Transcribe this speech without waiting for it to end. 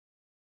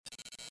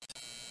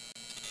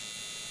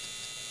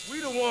We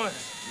the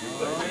ones.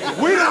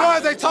 We the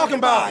ones they talking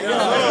about.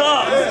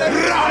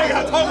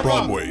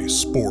 Broadway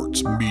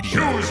Sports Media.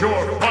 Choose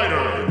your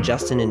fighter.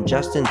 Justin and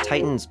Justin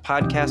Titans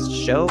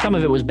podcast show. Some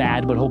of it was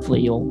bad, but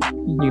hopefully you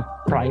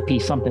probably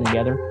piece something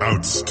together.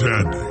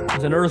 Outstanding.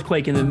 There's an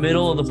earthquake in the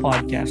middle of the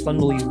podcast.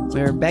 Unbelievable.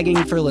 We're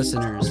begging for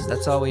listeners.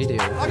 That's all we do.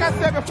 Like I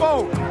said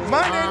before,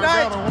 Monday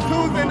night,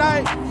 Tuesday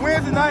night,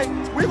 Wednesday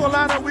night, we gonna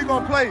line up, we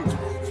gonna play.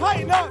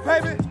 Tighten up,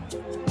 baby.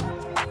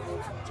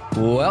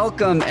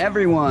 Welcome,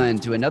 everyone,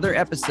 to another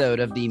episode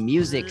of the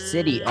Music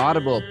City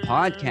Audible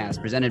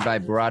podcast presented by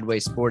Broadway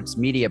Sports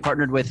Media,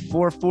 partnered with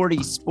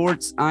 440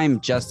 Sports.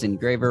 I'm Justin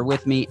Graver.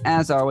 With me,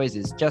 as always,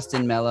 is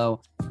Justin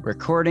Mello,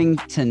 recording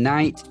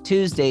tonight,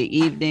 Tuesday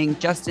evening.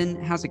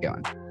 Justin, how's it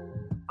going?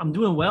 I'm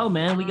doing well,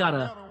 man. We got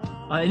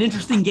an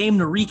interesting game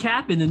to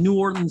recap in the New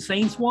Orleans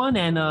Saints one,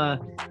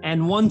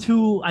 and one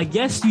to, I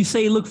guess you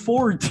say, look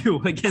forward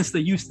to against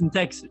the Houston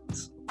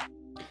Texans.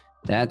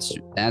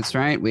 That's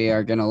right. We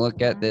are going to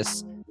look at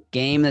this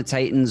game the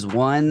Titans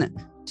won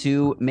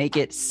to make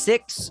it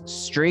 6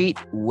 straight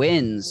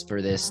wins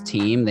for this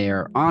team. They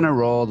are on a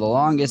roll, the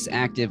longest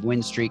active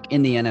win streak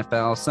in the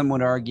NFL. Some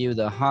would argue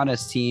the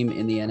hottest team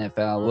in the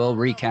NFL. We'll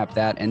recap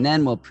that, and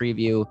then we'll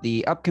preview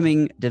the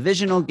upcoming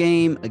divisional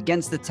game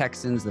against the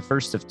Texans, the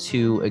first of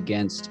 2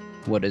 against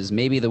what is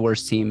maybe the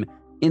worst team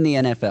in the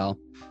NFL.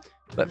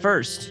 But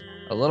first,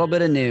 a little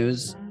bit of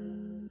news.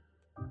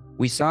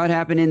 We saw it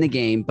happen in the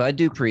game. Bud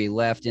Dupree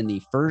left in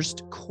the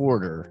first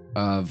quarter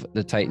of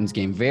the Titans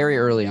game very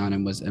early on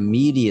and was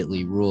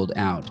immediately ruled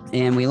out.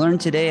 And we learned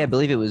today, I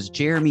believe it was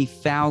Jeremy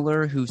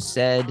Fowler, who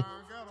said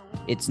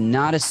it's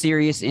not a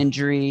serious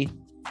injury.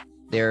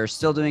 They're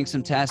still doing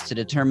some tests to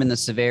determine the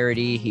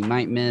severity. He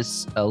might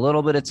miss a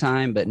little bit of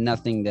time, but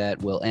nothing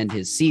that will end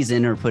his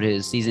season or put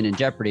his season in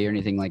jeopardy or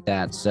anything like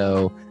that.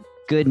 So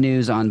good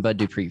news on Bud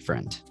Dupree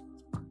front.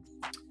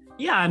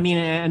 Yeah, I mean,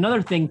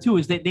 another thing, too,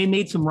 is that they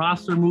made some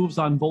roster moves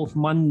on both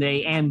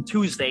Monday and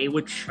Tuesday,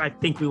 which I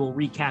think we will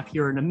recap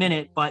here in a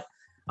minute. But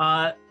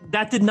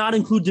that did not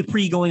include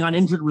Dupree going on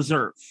injured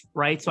reserve,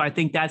 right? So I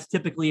think that's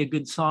typically a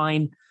good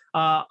sign,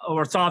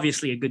 or it's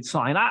obviously a good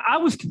sign. I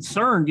was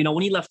concerned,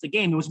 when he left the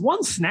game. There was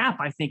one snap,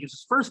 I think, it was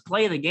his first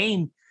play of the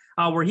game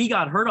where he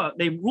got hurt.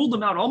 They ruled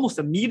him out almost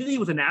immediately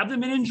with an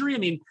abdomen injury. I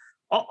mean,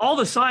 all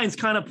the signs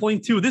kind of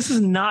point to this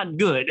is not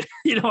good.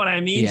 You know what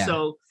I mean? Yeah.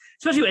 So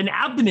especially an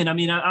abdomen. I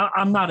mean,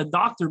 I'm not a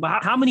doctor,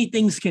 but how many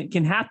things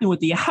can happen with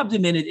the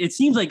abdomen? It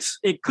seems like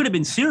it could have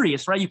been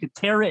serious, right? You could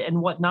tear it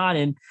and whatnot.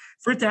 And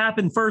for it to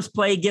happen first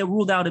play, get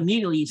ruled out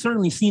immediately,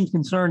 certainly seems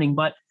concerning.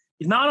 But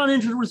he's not on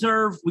injured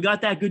reserve. We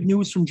got that good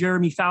news from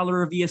Jeremy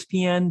Fowler of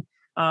ESPN.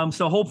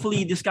 So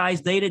hopefully this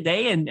guy's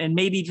day-to-day and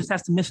maybe just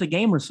has to miss a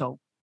game or so.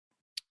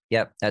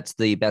 Yep, that's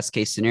the best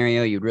case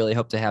scenario. You'd really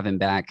hope to have him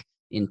back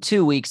in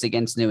 2 weeks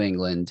against New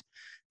England.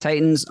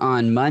 Titans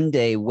on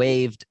Monday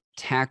waived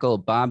tackle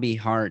Bobby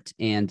Hart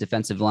and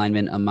defensive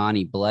lineman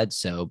Amani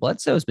Bledsoe.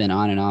 Bledsoe's been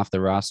on and off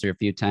the roster a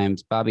few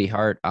times. Bobby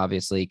Hart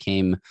obviously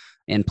came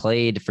and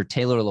played for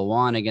Taylor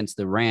Lewan against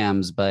the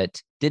Rams, but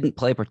didn't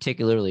play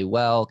particularly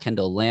well.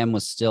 Kendall Lamb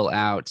was still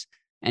out.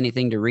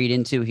 Anything to read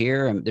into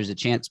here? There's a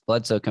chance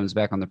Bledsoe comes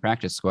back on the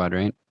practice squad,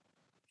 right?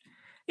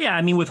 Yeah,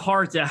 I mean, with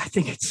Hart, I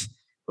think it's,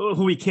 who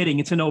are we kidding?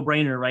 It's a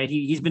no-brainer, right?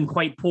 He's been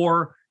quite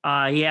poor.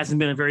 He hasn't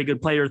been a very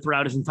good player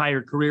throughout his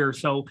entire career,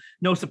 so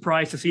no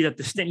surprise to see that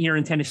the stint here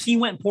in Tennessee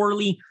went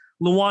poorly.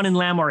 Lewan and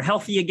Lamb are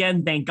healthy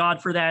again. Thank God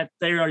for that.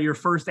 They are your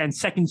first and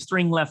second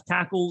string left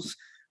tackles.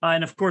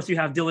 And of course, you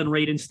have Dylan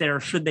Radins there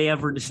should they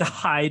ever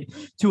decide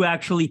to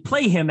actually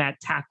play him at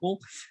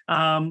tackle.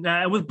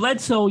 With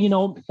Bledsoe,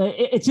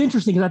 it's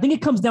interesting because I think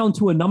it comes down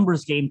to a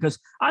numbers game because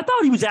I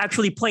thought he was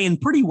actually playing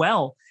pretty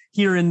well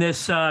here in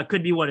this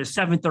could be his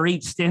 7th or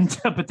 8th stint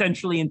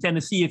potentially in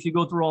Tennessee if you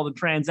go through all the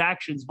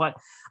transactions. But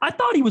I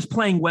thought he was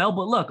playing well.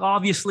 But look,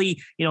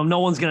 obviously, no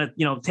one's going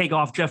to, take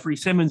off Jeffrey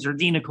Simmons or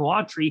Dina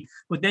Coatri.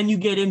 But then you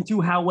get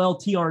into how well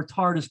T.R.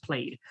 Tardis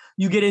played.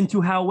 You get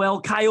into how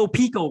well Kaio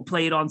Pico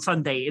played on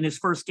Sunday in his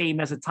first game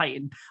as a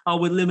Titan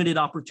with limited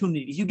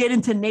opportunities. You get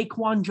into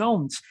Naquan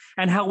Jones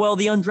and how well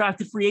the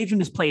undrafted free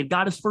agent has played.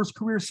 Got his first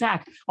career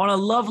sack on a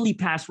lovely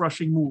pass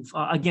rushing move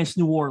against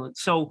New Orleans.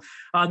 So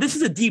this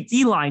is a deep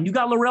D-line. You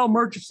got Laurel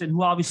Murchison,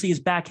 who obviously is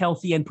back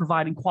healthy and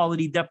providing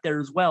quality depth there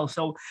as well.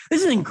 So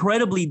this is an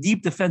incredibly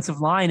deep defensive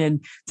line.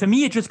 And to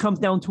me, it just comes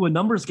down to a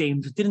numbers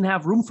game. Just didn't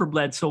have room for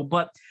Bledsoe,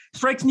 but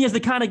strikes me as the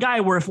kind of guy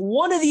where if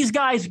one of these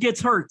guys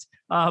gets hurt,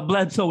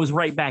 Bledsoe is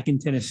right back in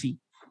Tennessee.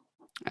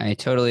 I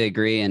totally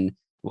agree. And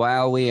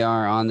while we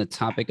are on the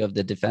topic of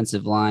the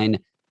defensive line,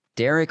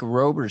 Derek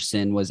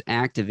Roberson was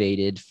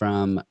activated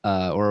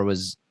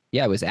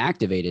was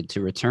activated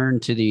to return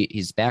to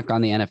he's back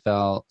on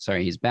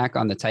he's back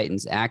on the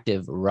Titans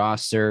active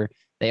roster.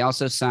 They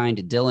also signed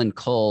Dylan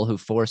Cole, who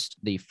forced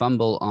the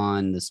fumble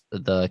on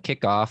the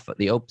kickoff,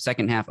 the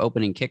second half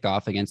opening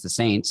kickoff against the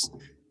Saints,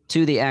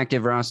 to the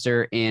active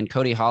roster, and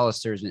Cody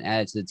Hollister has been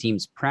added to the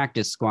team's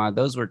practice squad.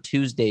 Those were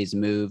Tuesday's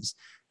moves.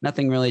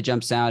 Nothing really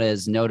jumps out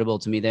as notable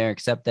to me there,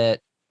 except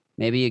that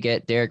maybe you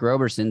get Derek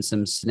Roberson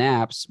some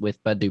snaps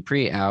with Bud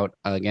Dupree out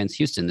against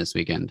Houston this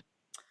weekend.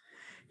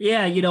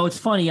 Yeah, it's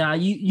funny.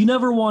 You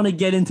never want to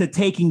get into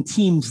taking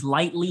teams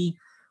lightly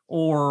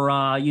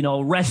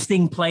or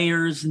resting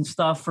players and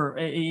stuff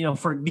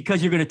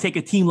because you're going to take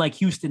a team like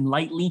Houston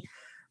lightly.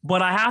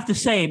 But I have to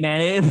say,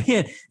 man,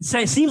 it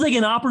seems like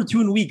an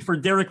opportune week for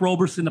Derek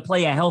Roberson to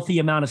play a healthy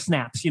amount of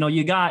snaps.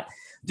 You got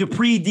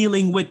Dupree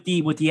dealing with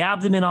the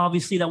abdomen,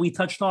 obviously, that we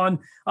touched on.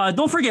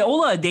 Don't forget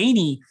Ola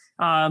Adeni.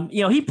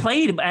 He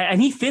played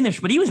and he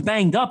finished, but he was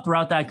banged up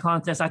throughout that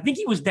contest. I think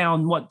he was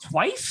down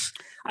twice.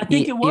 I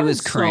think it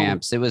was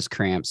cramps. So, it was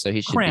cramps, so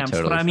he should be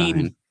totally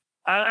fine.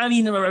 I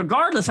mean,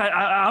 regardless,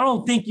 I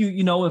don't think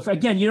if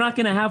again you're not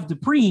going to have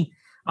Dupree.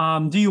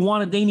 Do you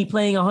want Adeni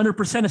playing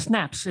 100% of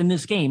snaps in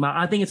this game?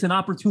 I think it's an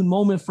opportune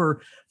moment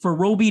for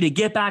Roby to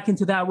get back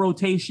into that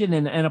rotation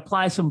and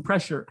apply some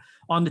pressure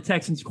on the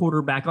Texans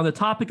quarterback. On the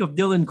topic of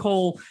Dylan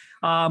Cole,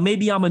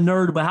 maybe I'm a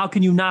nerd, but how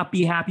can you not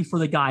be happy for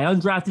the guy?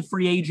 Undrafted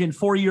free agent,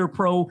 4-year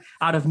pro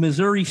out of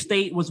Missouri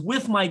State, was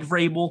with Mike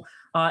Vrabel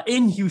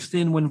in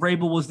Houston when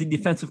Vrabel was the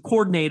defensive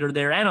coordinator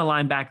there and a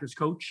linebackers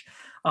coach.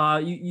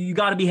 You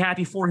got to be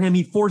happy for him.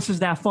 He forces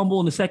that fumble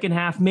in the second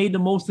half, made the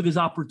most of his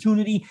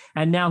opportunity,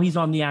 and now he's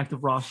on the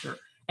active roster.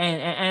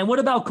 And what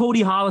about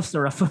Cody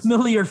Hollister, a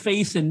familiar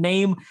face and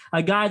name,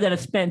 a guy that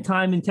has spent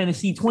time in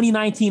Tennessee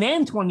 2019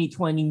 and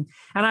 2020,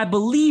 and I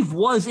believe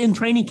was in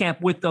training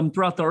camp with them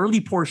throughout the early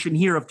portion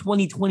here of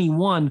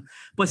 2021,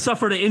 but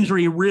suffered an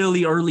injury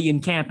really early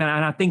in camp, and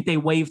I think they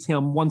waived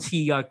him once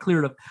he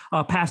cleared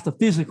past the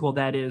physical,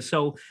 that is.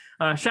 So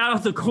shout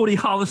out to Cody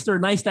Hollister.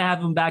 Nice to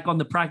have him back on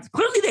the practice.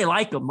 Clearly they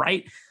like him,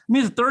 right? I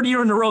mean, it's the third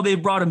year in a row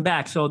they've brought him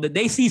back, so that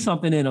they see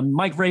something in him.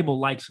 Mike Vrabel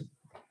likes him.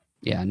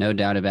 Yeah, no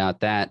doubt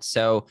about that.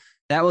 So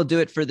that will do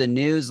it for the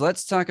news.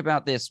 Let's talk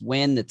about this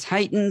win. The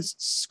Titans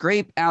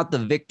scrape out the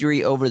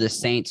victory over the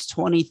Saints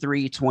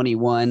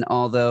 23-21,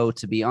 although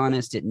to be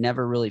honest, it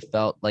never really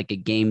felt like a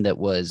game that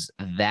was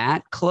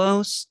that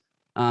close,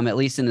 at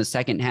least in the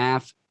second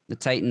half. The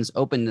Titans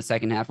opened the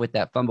second half with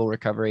that fumble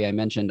recovery I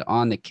mentioned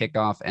on the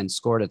kickoff and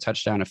scored a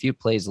touchdown a few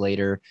plays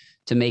later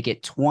to make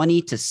it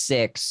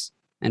 20-6.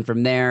 And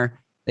from there,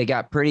 they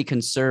got pretty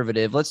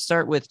conservative. Let's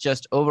start with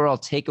just overall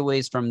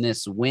takeaways from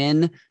this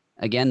win.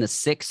 Again, the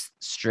 6th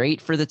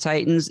straight for the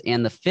Titans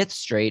and the 5th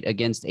straight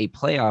against a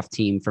playoff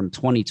team from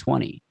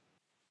 2020.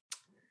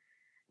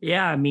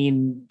 Yeah, I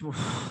mean,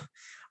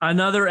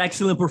 another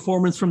excellent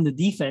performance from the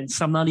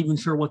defense. I'm not even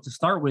sure what to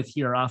start with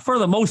here. For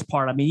the most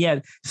part, I mean, yeah,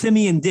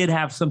 Simeon did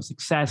have some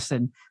success,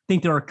 and I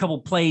think there are a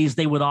couple plays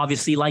they would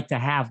obviously like to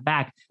have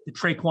back. The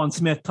Traquan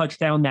Smith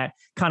touchdown that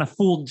kind of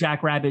fooled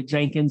Jackrabbit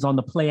Jenkins on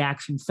the play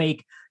action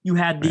fake. You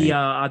had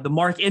the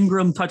Mark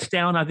Ingram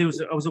touchdown. I think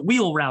it was a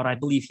wheel route, I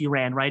believe he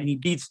ran, right? And he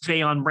beats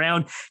Jayon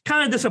Brown.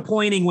 Kind of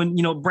disappointing when,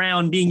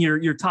 Brown being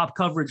your top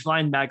coverage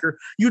linebacker,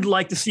 you'd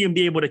like to see him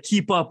be able to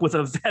keep up with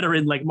a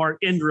veteran like Mark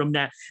Ingram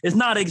that is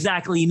not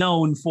exactly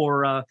known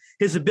for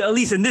his, at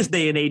least in this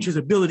day and age, his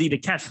ability to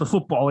catch the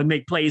football and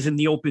make plays in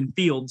the open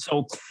field.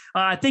 So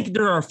I think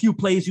there are a few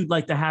plays you'd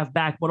like to have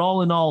back, but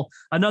all in all,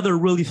 another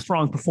really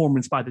strong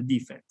performance by the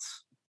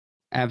defense.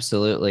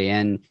 Absolutely.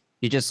 And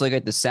you just look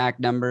at the sack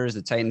numbers.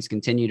 The Titans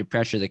continue to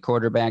pressure the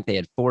quarterback. They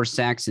had 4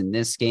 sacks in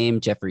this game.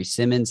 Jeffrey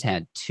Simmons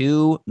had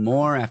 2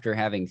 more after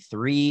having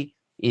 3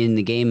 in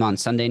the game on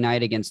Sunday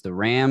night against the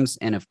Rams.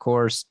 And of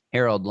course,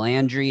 Harold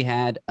Landry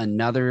had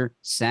another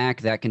sack.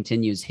 That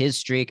continues his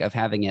streak of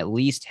having at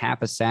least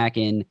half a sack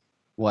in,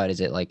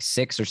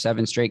 6 or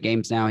 7 straight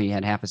games now. He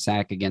had half a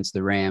sack against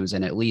the Rams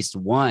and at least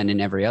 1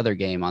 in every other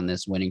game on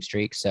this winning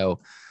streak. So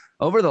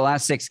over the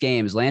last 6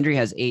 games, Landry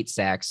has 8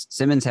 sacks.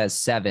 Simmons has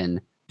 7.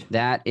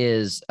 That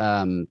is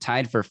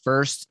tied for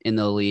first in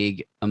the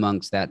league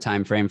amongst that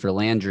time frame for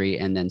Landry,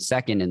 and then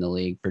second in the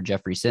league for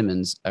Jeffrey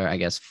Simmons, or I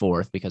guess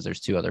fourth because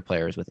there's 2 other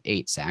players with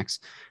 8 sacks.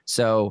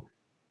 So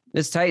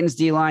this Titans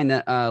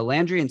D-line,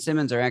 Landry and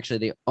Simmons are actually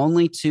the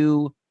only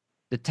 2.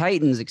 The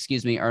Titans,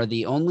 are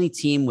the only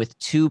team with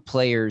 2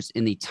 players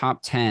in the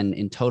top 10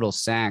 in total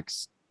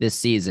sacks this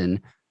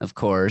season. Of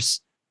course,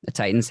 the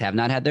Titans have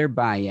not had their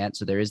bye yet,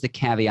 so there is the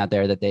caveat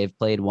there that they've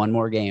played 1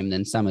 more game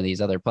than some of these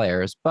other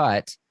players,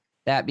 but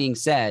that being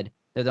said,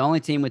 they're the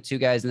only team with 2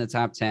 guys in the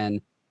top 10,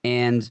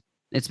 and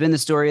it's been the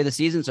story of the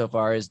season so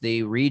far is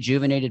the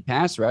rejuvenated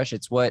pass rush.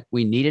 It's what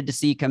we needed to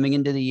see coming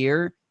into the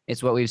year.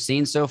 It's what we've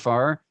seen so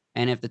far,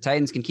 and if the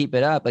Titans can keep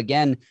it up,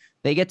 again,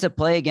 they get to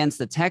play against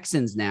the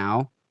Texans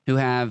now, who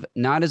have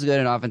not as good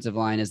an offensive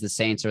line as the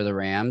Saints or the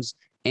Rams,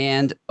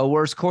 and a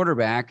worse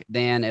quarterback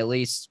than at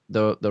least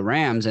the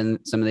Rams and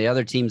some of the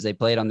other teams they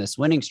played on this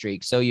winning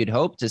streak. So you'd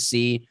hope to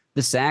see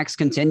the sacks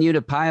continue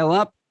to pile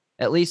up,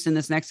 at least in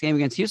this next game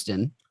against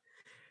Houston.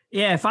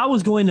 Yeah, if I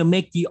was going to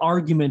make the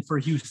argument for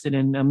Houston,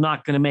 and I'm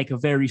not going to make a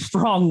very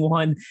strong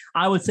one,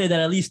 I would say that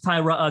at least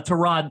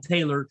Tyrod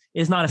Taylor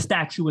is not a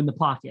statue in the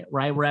pocket,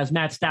 right? Whereas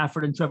Matt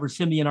Stafford and Trevor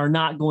Siemian are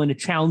not going to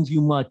challenge you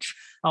much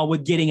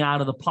with getting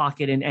out of the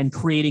pocket and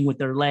creating with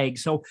their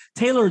legs. So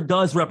Taylor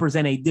does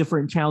represent a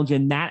different challenge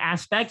in that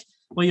aspect.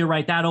 Well, you're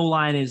right. That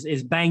O-line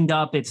is banged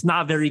up. It's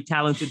not very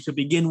talented to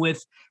begin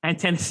with, and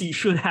Tennessee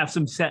should have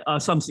some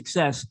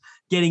success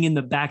getting in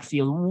the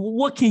backfield.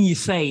 What can you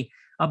say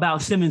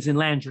about Simmons and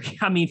Landry?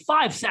 I mean,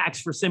 5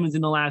 sacks for Simmons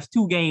in the last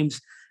 2 games.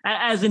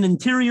 As an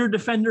interior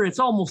defender, it's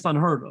almost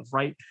unheard of,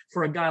 right?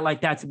 For a guy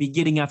like that to be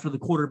getting after the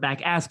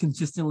quarterback as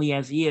consistently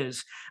as he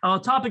is. On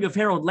the topic of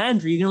Harold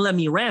Landry, you're going to let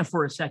me rant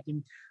for a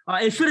second.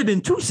 It should have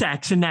been 2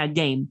 sacks in that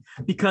game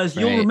because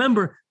you'll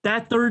remember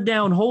that third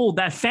down hold,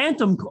 that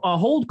phantom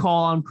hold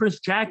call on Chris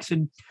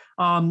Jackson.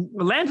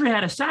 Landry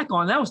had a sack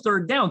on. That was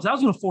 3rd down. So that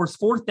was going to force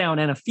 4th down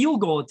and a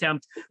field goal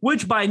attempt,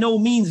 which by no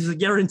means is a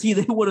guarantee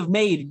they would have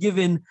made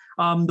given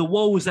the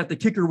woes that the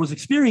kicker was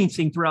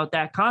experiencing throughout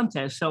that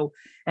contest. So,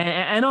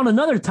 and on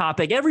another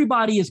topic,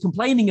 everybody is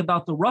complaining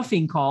about the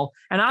roughing call,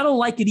 and I don't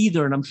like it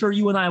either. And I'm sure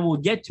you and I will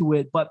get to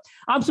it, but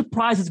I'm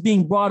surprised it's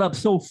being brought up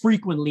so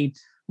frequently.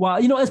 Well,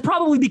 it's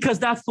probably because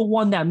that's the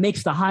one that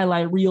makes the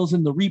highlight reels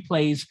and the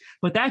replays.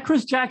 But that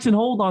Chris Jackson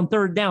hold on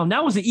 3rd down,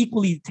 that was an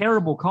equally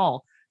terrible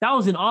call. That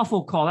was an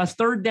awful call. That's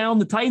 3rd down.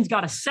 The Titans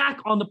got a sack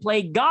on the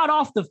play,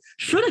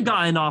 should have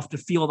gotten off the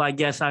field, I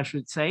guess I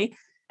should say.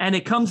 And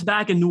it comes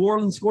back and New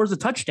Orleans scores a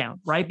touchdown,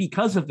 right,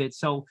 because of it.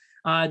 So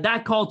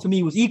that call to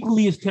me was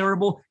equally as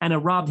terrible, and it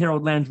robbed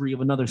Harold Landry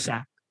of another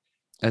sack.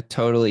 I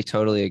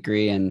totally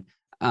agree. And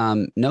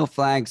No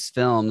Flags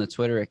Film, the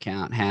Twitter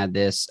account, had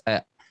this.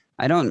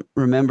 I don't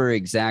remember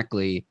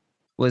exactly.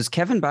 Was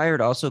Kevin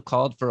Byard also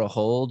called for a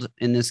hold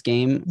in this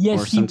game?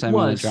 Yes, or sometime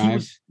on the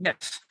drive?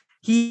 Yes.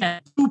 He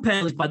had 2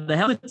 penalties, but the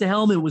helmet to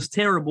helmet was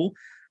terrible.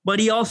 But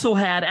he also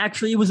had I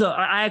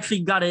actually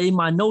got it in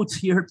my notes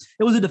here.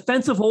 It was a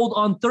defensive hold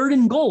on 3rd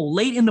and goal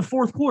late in the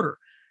 4th quarter.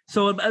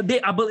 So it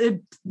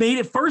made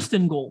it 1st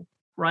and goal,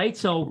 right?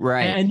 So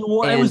right. And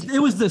it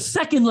was the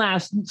second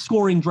last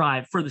scoring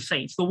drive for the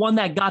Saints, the one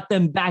that got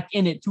them back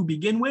in it to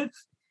begin with.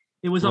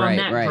 It was on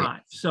that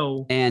drive.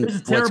 So and it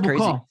was a terrible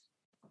call.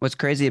 What's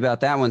crazy about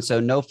that one? So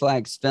No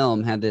Flags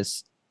Film had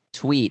this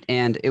tweet,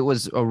 and it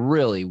was a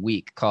really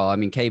weak call. I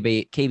mean,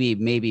 KB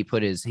maybe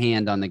put his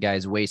hand on the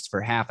guy's waist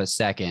for half a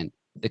second.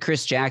 The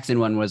Chris Jackson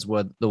one was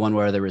the one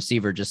where the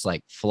receiver just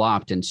like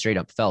flopped and straight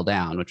up fell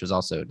down, which was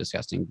also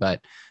disgusting.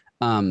 But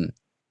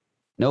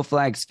No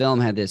Flags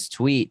Film had this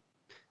tweet.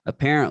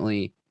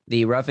 Apparently,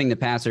 the roughing the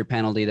passer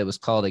penalty that was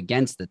called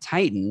against the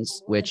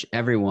Titans, which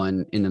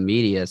everyone in the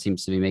media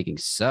seems to be making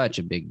such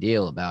a big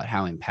deal about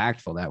how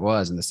impactful that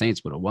was, and the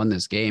Saints would have won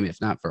this game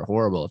if not for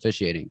horrible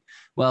officiating.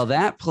 Well,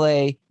 that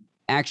play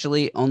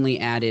actually only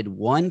added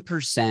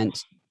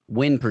 1%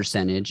 win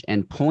percentage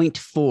and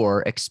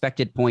 0.4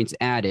 expected points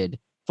added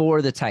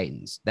for the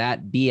Titans.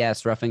 That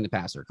BS roughing the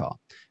passer call.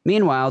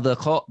 Meanwhile, the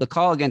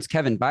call against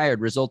Kevin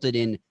Byard resulted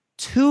in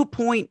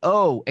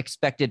 2.0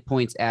 expected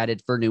points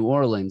added for New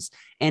Orleans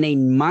and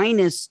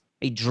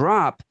a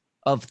drop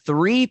of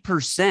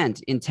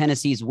 3% in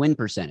Tennessee's win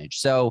percentage.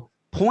 So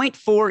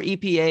 0.4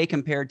 EPA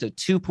compared to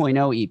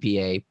 2.0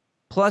 EPA,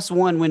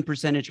 +1 win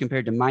percentage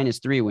compared to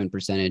 -3 win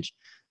percentage.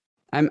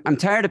 I'm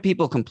tired of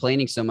people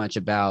complaining so much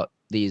about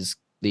the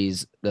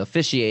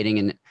officiating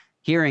and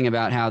hearing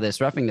about how this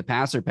roughing the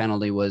passer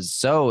penalty was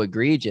so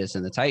egregious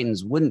and the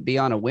Titans wouldn't be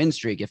on a win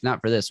streak if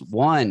not for this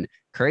one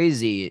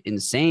crazy,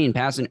 insane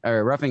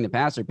roughing the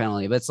passer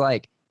penalty. But it's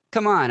like,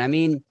 come on. I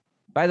mean,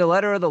 by the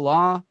letter of the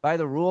law, by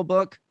the rule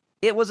book,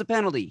 it was a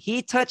penalty.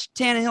 He touched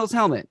Tannehill's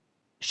helmet.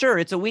 Sure,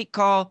 it's a weak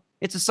call.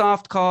 It's a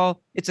soft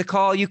call. It's a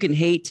call you can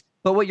hate.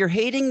 But what you're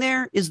hating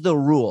there is the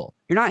rule.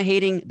 You're not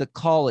hating the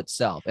call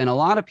itself. And a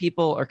lot of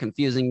people are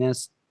confusing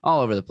this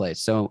all over the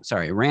place. So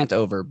sorry, rant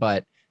over,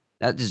 but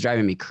that is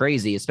driving me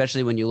crazy,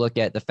 especially when you look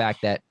at the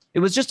fact that it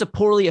was just a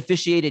poorly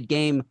officiated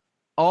game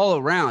all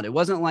around. It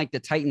wasn't like the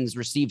Titans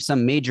received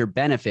some major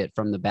benefit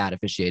from the bad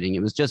officiating.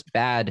 It was just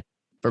bad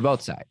for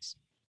both sides.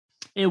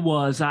 It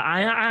was.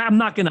 I'm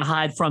not going to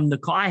hide from the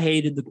call. I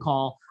hated the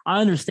call. I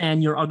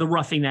understand the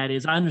roughing that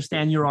is. I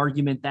understand your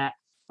argument that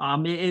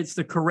it's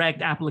the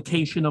correct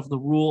application of the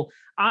rule.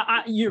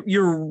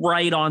 You're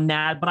right on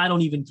that, but I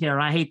don't even care.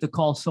 I hate the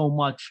call so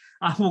much.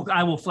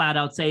 I will flat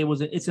out say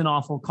it's an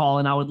awful call,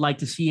 and I would like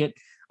to see it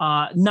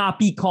not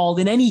be called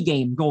in any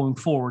game going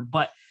forward.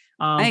 But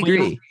I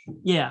agree.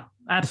 Yeah,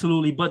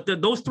 absolutely. But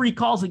those 3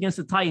 calls against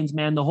the Titans,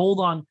 man, the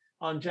hold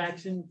on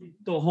Jackson,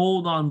 the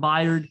hold on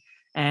Byard,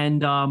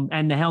 and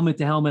the helmet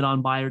to helmet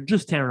on Byard,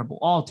 just terrible,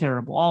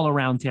 all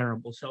around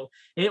terrible. So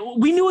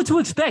we knew what to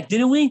expect,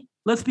 didn't we?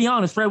 Let's be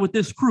honest, Fred, with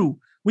this crew.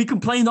 We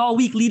complained all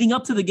week leading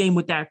up to the game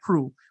with that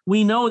crew.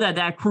 We know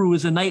that crew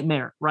is a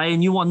nightmare, right?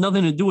 And you want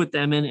nothing to do with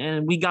them.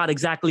 And we got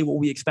exactly what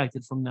we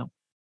expected from them.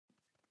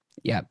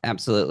 Yeah,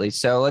 absolutely.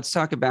 So let's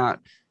talk about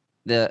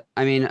a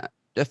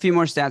few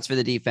more stats for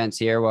the defense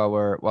here while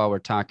we're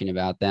talking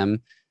about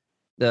them.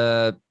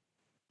 The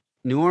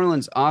New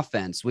Orleans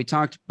offense, we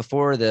talked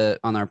before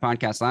on our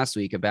podcast last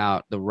week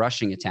about the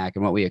rushing attack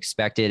and what we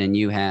expected. And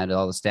you had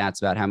all the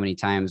stats about how many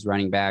times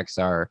running backs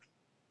are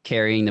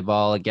carrying the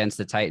ball against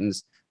the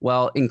Titans.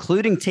 Well,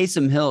 including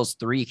Taysom Hill's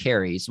 3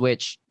 carries,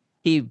 which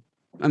he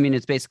I mean,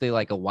 it's basically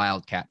like a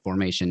wildcat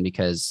formation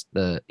because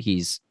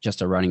he's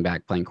just a running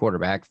back playing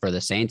quarterback for the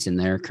Saints in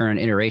their current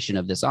iteration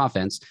of this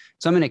offense.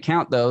 So I'm going to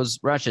count those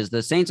rushes.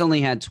 The Saints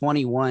only had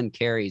 21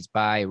 carries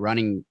by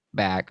running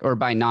back or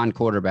by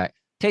non-quarterback.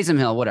 Taysom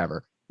Hill,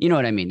 whatever. You know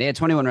what I mean? They had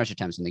 21 rush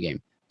attempts in the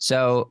game.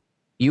 So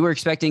you were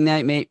expecting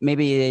that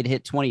maybe they'd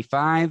hit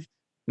 25.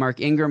 Mark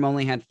Ingram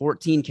only had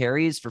 14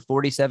 carries for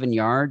 47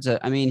 yards.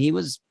 I mean, he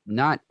was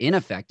not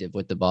ineffective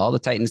with the ball. The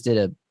Titans did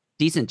a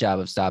decent job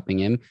of stopping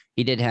him.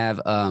 He did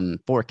have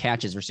 4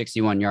 catches for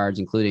 61 yards,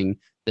 including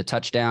the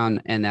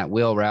touchdown and that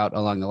wheel route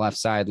along the left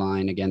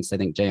sideline against, I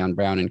think, Jayon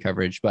Brown in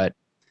coverage. But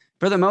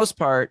for the most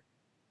part,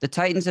 the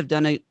Titans have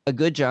done a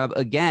good job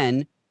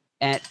again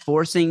at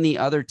forcing the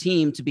other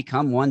team to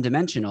become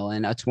one-dimensional,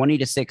 and a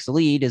 20-6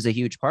 lead is a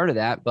huge part of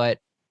that. But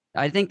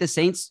I think the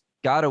Saints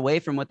got away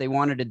from what they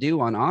wanted to do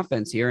on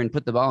offense here and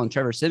put the ball in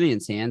Trevor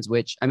Siemian's hands,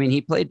 which, I mean,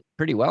 he played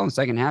pretty well in the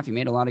second half. He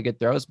made a lot of good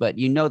throws, but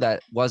that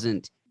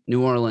wasn't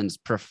New Orleans'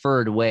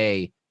 preferred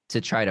way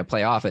to try to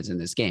play offense in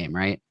this game,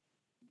 right?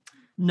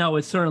 No,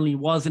 it certainly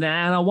wasn't.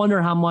 And I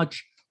wonder how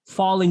much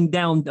falling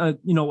behind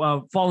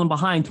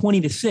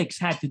 20-6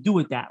 had to do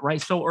with that,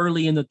 right? So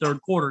early in the third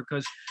quarter,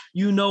 because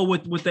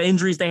with the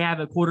injuries they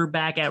have at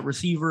quarterback, at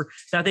receiver,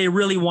 that they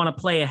really want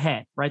to play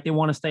ahead, right? They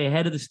want to stay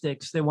ahead of the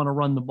sticks. They want to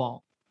run the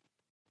ball.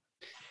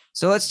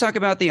 So let's talk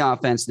about the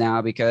offense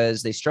now,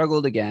 because they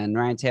struggled again.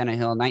 Ryan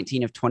Tannehill,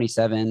 19 of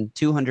 27,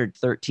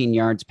 213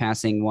 yards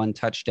passing, 1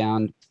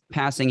 touchdown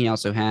passing. He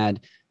also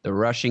had the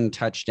rushing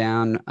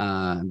touchdown.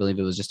 I believe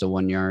it was just a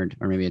 1 yard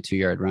or maybe a 2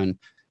 yard run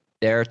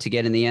there to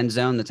get in the end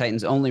zone. The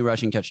Titans' only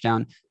rushing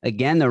touchdown.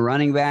 Again, the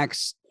running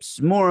backs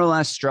more or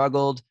less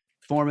struggled.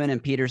 Foreman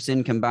and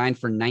Peterson combined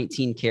for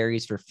 19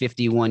 carries for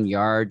 51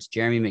 yards.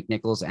 Jeremy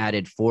McNichols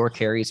added 4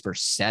 carries for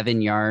 7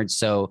 yards.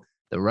 So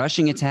the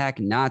rushing attack,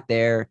 not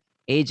there.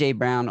 A.J.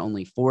 Brown,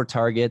 only 4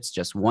 targets,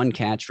 just 1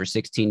 catch for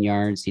 16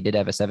 yards. He did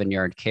have a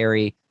 7-yard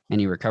carry, and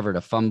he recovered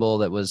a fumble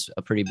that was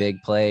a pretty big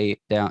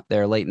play down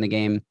there late in the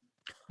game.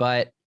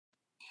 But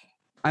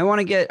I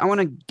want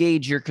to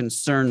gauge your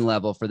concern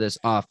level for this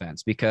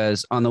offense,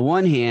 because on the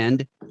one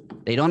hand,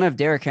 they don't have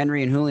Derrick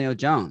Henry and Julio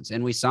Jones.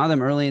 And we saw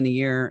them early in the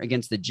year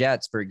against the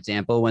Jets, for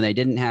example, when they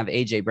didn't have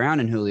A.J. Brown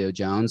and Julio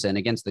Jones, and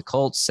against the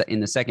Colts in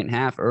the second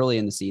half early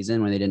in the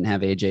season when they didn't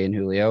have A.J. and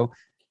Julio.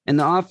 And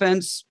the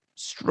offense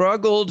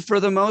struggled for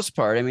the most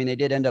part. I mean, they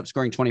did end up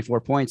scoring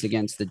 24 points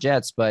against the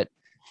Jets, but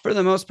for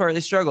the most part,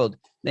 they struggled.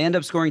 They end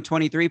up scoring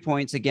 23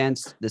 points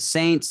against the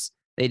Saints.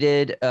 They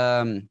did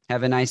have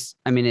a nice,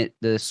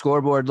 the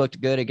scoreboard looked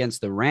good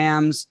against the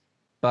Rams,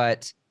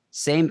 but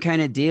same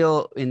kind of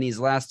deal in these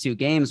last 2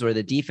 games where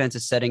the defense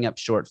is setting up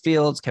short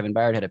fields. Kevin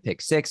Byard had a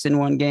pick 6 in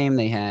one game.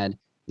 They had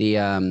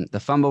the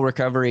fumble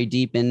recovery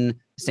deep in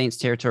Saints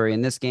territory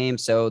in this game.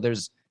 So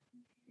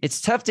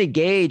it's tough to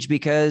gauge,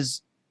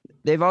 because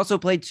they've also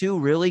played 2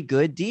 really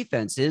good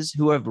defenses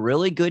who have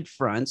really good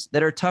fronts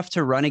that are tough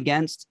to run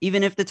against.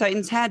 Even if the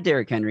Titans had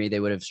Derrick Henry, they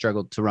would have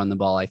struggled to run the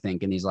ball, I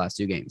think, in these last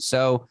 2 games.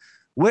 So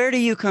where do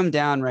you come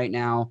down right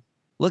now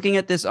looking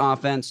at this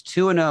offense,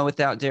 2-0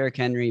 without Derrick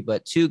Henry,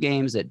 but 2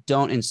 games that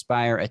don't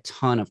inspire a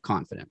ton of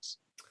confidence?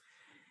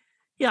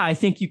 Yeah, I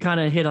think you kind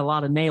of hit a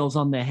lot of nails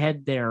on the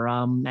head there.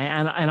 And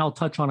I'll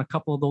touch on a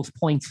couple of those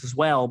points as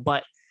well.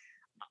 But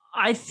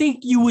I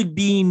think you would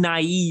be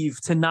naive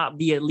to not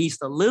be at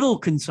least a little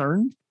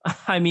concerned.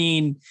 I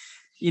mean,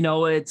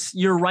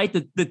 you're right.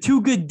 The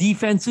 2 good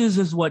defenses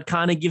is what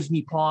kind of gives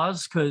me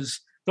pause, because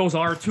those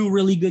are 2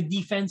 really good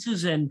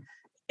defenses, and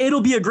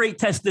it'll be a great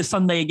test this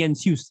Sunday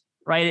against Houston,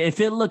 right? If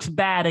it looks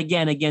bad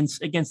again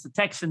against the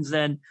Texans,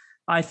 then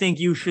I think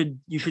you should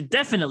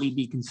definitely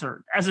be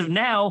concerned. As of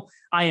now,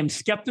 I am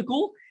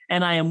skeptical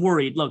and I am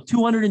worried. Look,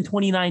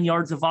 229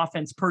 yards of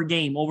offense per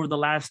game over the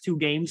last 2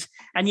 games.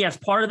 And yes,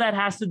 part of that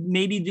has to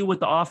maybe do with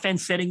the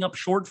offense setting up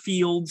short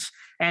fields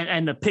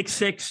and the pick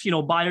 6,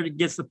 Byard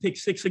gets the pick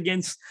 6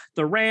 against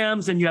the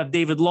Rams, and you have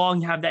David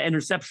Long have that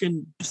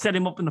interception, set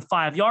him up in the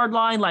 5-yard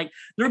line. Like,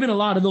 there have been a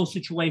lot of those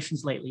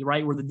situations lately,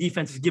 right, where the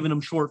defense is giving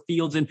them short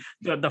fields, and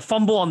the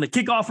fumble on the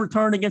kickoff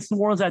return against New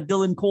Orleans that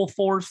Dylan Cole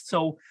forced.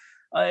 So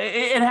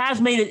it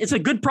has made it's a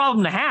good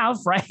problem to have,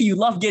 right? You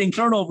love getting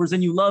turnovers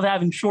and you love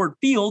having short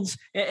fields.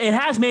 It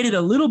has made it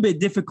a little bit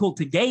difficult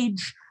to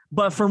gauge,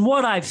 but from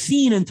what I've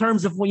seen in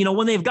terms of,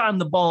 when they've gotten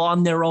the ball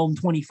on their own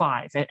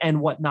 25 and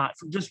whatnot,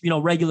 from just,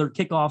 regular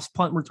kickoffs,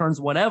 punt returns,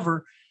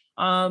 whatever,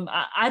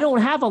 I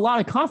don't have a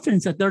lot of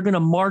confidence that they're going to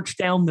march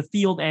down the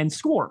field and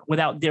score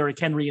without Derrick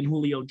Henry and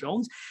Julio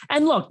Jones.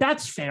 And look,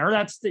 that's fair.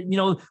 That's,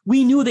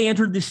 we knew they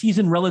entered the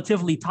season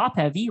relatively top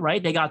heavy,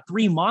 right? They got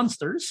 3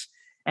 monsters.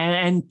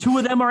 And 2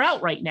 of them are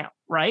out right now,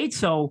 right?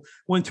 So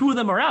when 2 of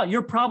them are out,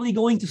 you're probably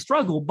going to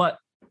struggle. But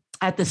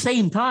at the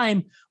same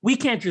time, we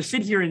can't just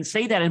sit here and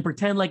say that and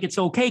pretend like it's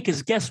okay,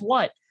 because guess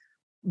what?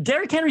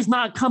 Derrick Henry's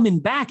not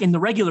coming back in the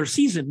regular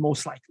season,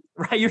 most likely,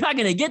 right? You're not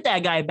going to get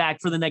that guy back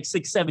for the next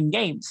 6-7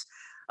 games.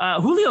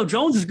 Julio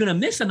Jones is going to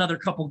miss another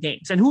couple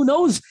games. And who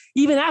knows,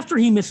 even after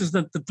he misses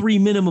the 3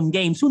 minimum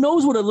games, who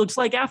knows what it looks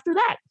like after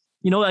that?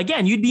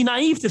 again, you'd be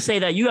naive to say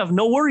that you have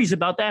no worries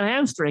about that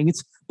hamstring.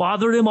 It's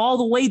bothered him all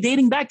the way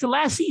dating back to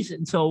last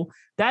season. So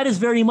that is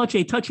very much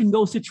a touch and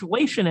go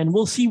situation, and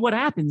we'll see what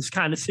happens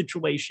kind of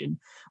situation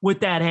with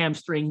that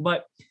hamstring.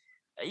 But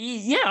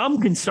yeah,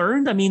 I'm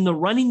concerned. I mean, the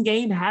running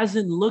game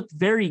hasn't looked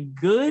very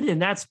good,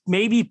 and that's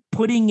maybe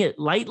putting it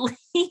lightly.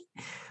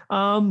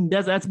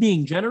 That's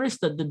being generous.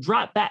 The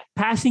drop back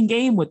passing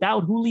game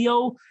without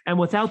Julio and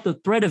without the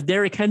threat of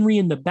Derrick Henry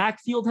in the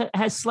backfield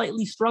has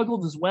slightly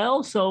struggled as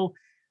well. So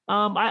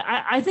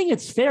I think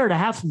it's fair to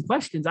have some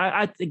questions.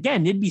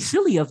 Again, it'd be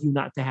silly of you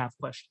not to have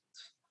questions.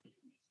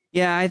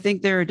 Yeah, I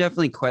think there are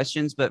definitely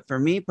questions, but for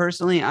me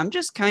personally, I'm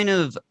just kind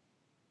of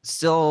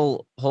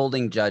still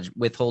withholding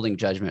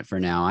judgment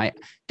for now. I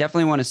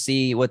definitely want to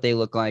see what they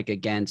look like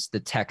against the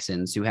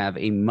Texans, who have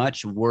a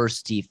much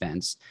worse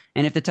defense.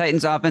 And if the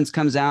Titans offense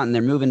comes out and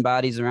they're moving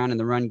bodies around in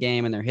the run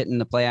game and they're hitting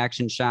the play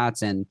action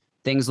shots and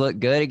things look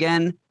good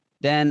again,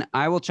 then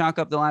I will chalk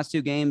up the last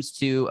two games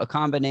to a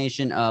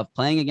combination of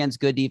playing against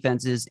good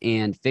defenses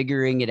and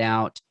figuring it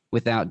out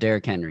without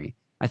Derrick Henry.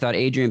 I thought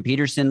Adrian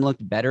Peterson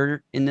looked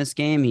better in this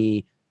game.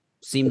 He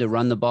seemed to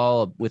run the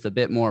ball with a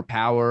bit more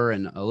power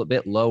and a little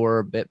bit lower,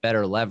 a bit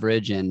better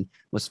leverage, and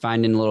was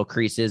finding little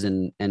creases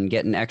and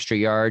getting extra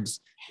yards.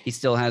 He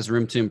still has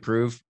room to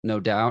improve, no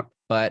doubt.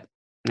 But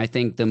I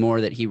think the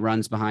more that he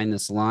runs behind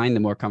this line, the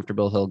more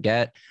comfortable he'll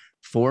get.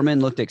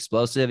 Foreman looked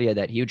explosive. He had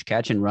that huge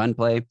catch and run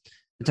play.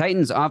 The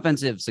Titans'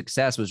 offensive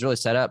success was really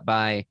set up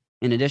by,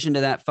 in addition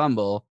to that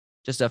fumble,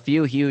 just a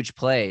few huge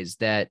plays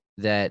that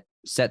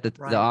set the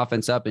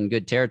offense up in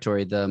good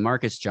territory. The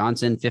Marcus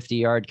Johnson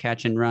 50-yard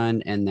catch and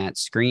run and that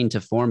screen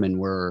to Foreman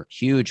were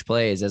huge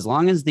plays. As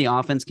long as the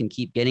offense can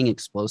keep getting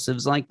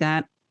explosives like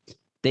that,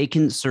 they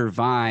can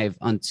survive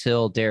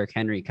until Derrick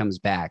Henry comes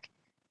back.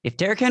 If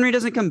Derrick Henry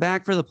doesn't come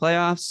back for the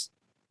playoffs,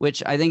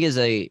 which I think is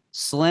a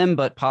slim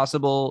but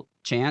possible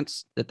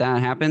chance that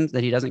happens,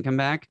 that he doesn't come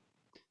back,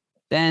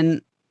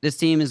 then this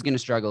team is going to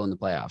struggle in the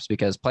playoffs,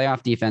 because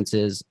playoff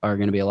defenses are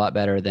going to be a lot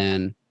better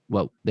than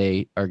what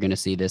they are going to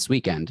see this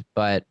weekend.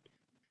 But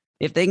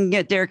if they can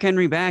get Derrick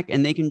Henry back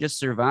and they can just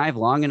survive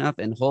long enough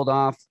and hold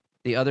off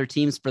the other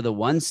teams for the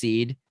 1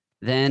 seed,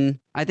 then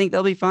I think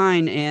they'll be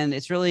fine. And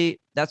that's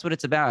what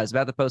it's about. It's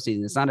about the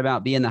postseason. It's not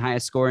about being the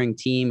highest scoring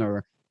team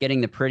or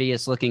getting the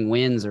prettiest looking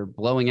wins or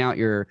blowing out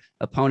your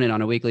opponent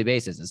on a weekly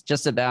basis. It's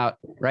just about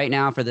right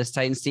now for this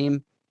Titans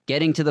team,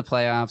 getting to the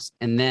playoffs,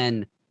 and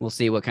then we'll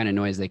see what kind of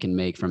noise they can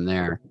make from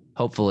there.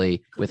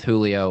 Hopefully with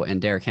Julio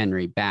and Derrick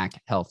Henry back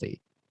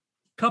healthy.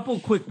 Couple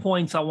quick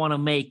points I want to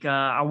make.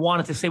 I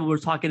wanted to say we were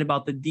talking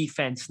about the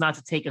defense, not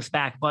to take us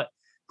back, but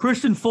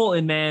Christian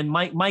Fulton, man,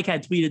 Mike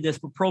had tweeted this,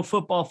 but Pro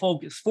Football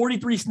Focus,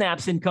 43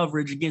 snaps in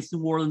coverage against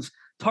New Orleans,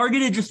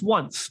 targeted just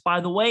once.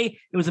 By the way,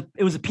 it was a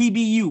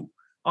PBU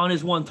on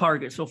his one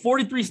target. So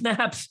 43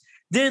 snaps,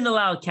 didn't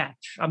allow a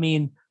catch. I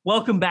mean,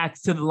 welcome back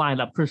to the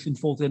lineup, Christian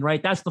Fulton,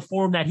 right? That's the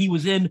form that he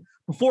was in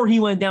before he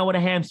went down with a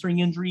hamstring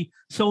injury.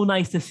 So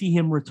nice to see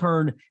him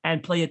return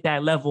and play at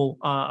that level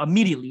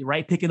immediately,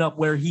 right? Picking up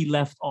where he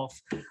left off.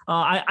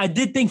 I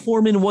did think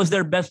Foreman was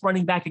their best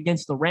running back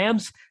against the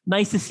Rams.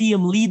 Nice to see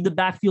him lead the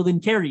backfield in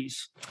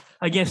carries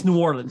against New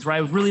Orleans, right?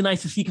 It was really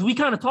nice to see, because we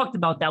kind of talked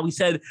about that. We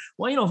said,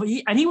 well,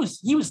 he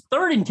was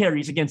third in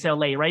carries against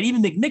LA, right?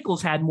 Even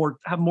McNichols had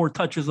more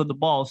touches of the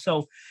ball.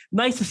 So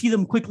nice to see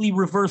them quickly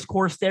reverse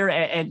course there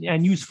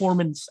and use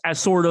Foreman as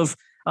sort of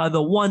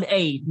the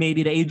 1A,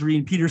 maybe to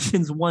Adrian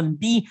Peterson's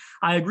 1B.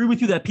 I agree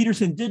with you that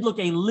Peterson did look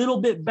a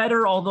little bit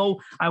better,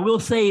 although I will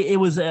say it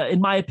was,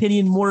 in my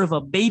opinion, more of a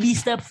baby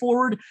step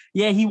forward.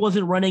 Yeah, he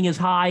wasn't running as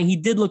high. He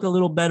did look a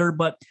little better,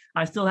 but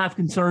I still have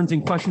concerns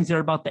and questions there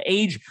about the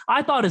age.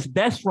 I thought his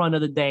best run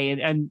of the day,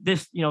 and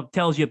this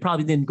tells you it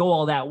probably didn't go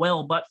all that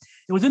well, but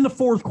it was in the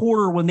fourth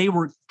quarter when they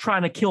were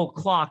trying to kill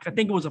clock. I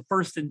think it was a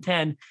 1st and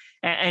 10.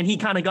 And he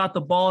kind of got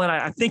the ball, and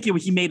I think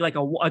he made like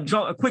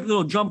a quick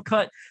little jump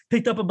cut,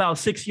 picked up about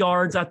 6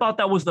 yards. I thought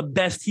that was the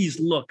best he's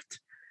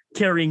looked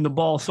carrying the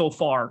ball so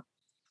far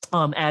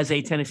as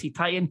a Tennessee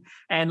Titan.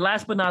 And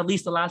last but not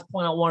least, the last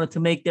point I wanted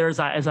to make there as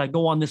I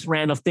go on this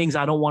rant of things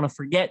I don't want to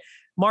forget,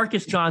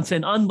 Marcus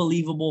Johnson,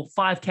 unbelievable,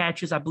 5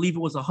 catches. I believe it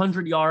was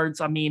 100 yards.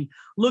 I mean,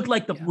 looked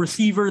like the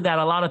receiver that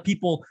a lot of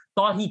people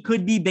thought he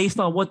could be based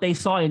on what they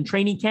saw in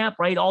training camp,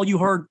 right? All you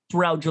heard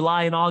throughout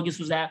July and August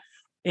was that,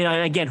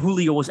 again,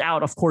 Julio was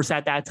out, of course,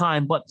 at that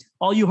time, but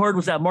all you heard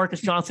was that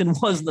Marcus Johnson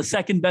was the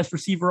second best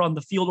receiver on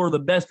the field, or the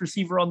best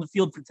receiver on the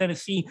field for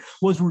Tennessee,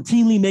 was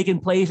routinely making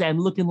plays and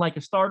looking like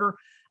a starter.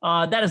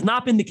 That has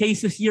not been the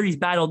case this year. He's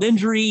battled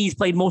injury. He's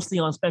played mostly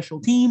on special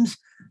teams,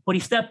 but he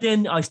stepped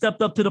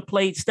up to the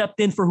plate, stepped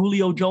in for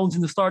Julio Jones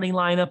in the starting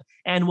lineup,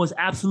 and was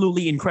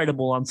absolutely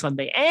incredible on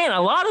Sunday. And a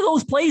lot of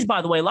those plays,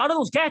 by the way, a lot of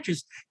those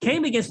catches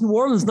came against New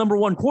Orleans' number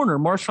 1 corner,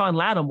 Marshawn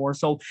Lattimore.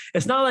 So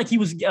it's not like he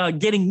was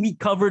getting weak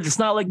coverage. It's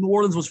not like New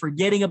Orleans was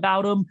forgetting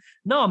about him.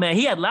 No, man,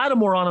 he had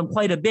Lattimore on him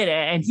quite a bit,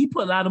 and he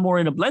put Lattimore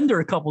in a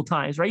blender a couple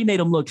times, right? He made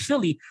him look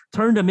silly,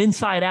 turned him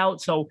inside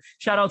out. So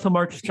shout out to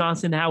Marcus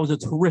Johnson. That was a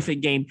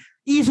terrific game.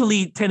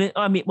 easily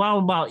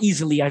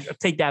easily, I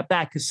take that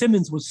back because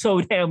Simmons was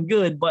so damn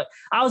good. But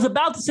I was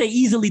about to say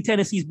easily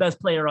Tennessee's best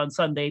player on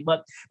Sunday,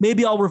 but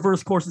maybe I'll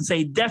reverse course and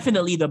say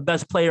definitely the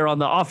best player on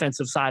the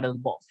offensive side of the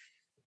ball.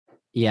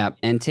 Yeah,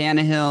 and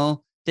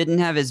Tannehill didn't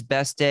have his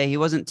best day. He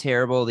wasn't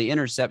terrible. The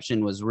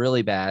interception was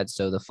really bad,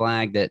 so the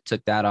flag that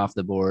took that off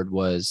the board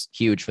was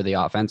huge for the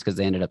offense because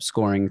they ended up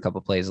scoring a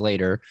couple plays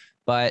later.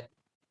 But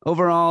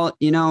overall,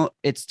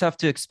 it's tough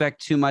to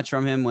expect too much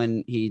from him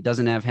when he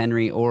doesn't have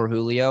Henry or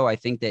Julio. I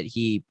think that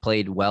he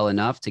played well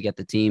enough to get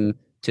the team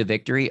to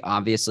victory,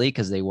 obviously,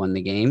 because they won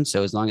the game.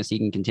 So as long as he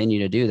can continue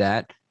to do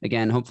that,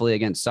 again, hopefully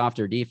against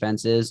softer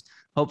defenses,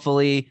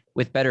 hopefully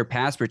with better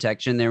pass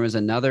protection. There was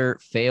another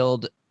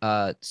failed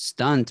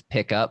stunt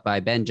pickup by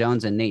Ben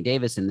Jones and Nate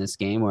Davis in this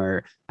game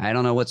where I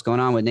don't know what's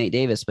going on with Nate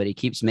Davis, but he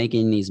keeps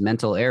making these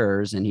mental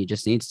errors and he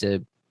just needs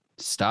to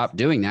stop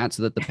doing that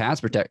so that the pass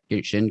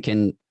protection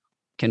can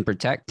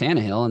protect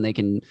Tannehill and they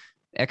can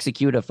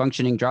execute a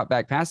functioning drop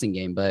back passing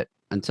game. But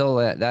until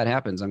that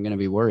happens, I'm going to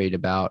be worried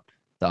about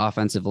the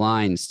offensive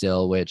line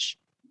still, which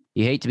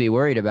you hate to be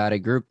worried about a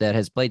group that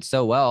has played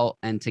so well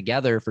and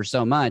together for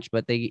so much,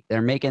 but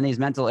they're making these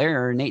mental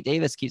errors. Nate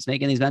Davis keeps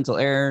making these mental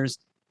errors.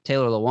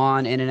 Taylor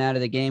Lewan in and out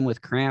of the game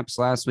with cramps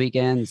last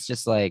weekend. It's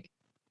just like,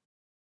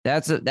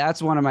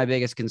 that's one of my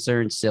biggest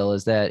concerns still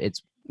is that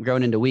it's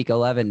grown into week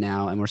 11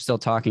 now. And we're still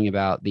talking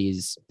about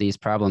these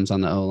problems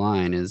on the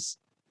O-line is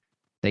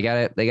they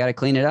gotta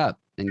clean it up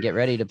and get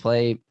ready to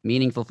play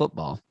meaningful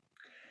football.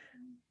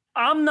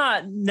 I'm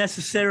not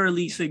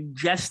necessarily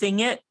suggesting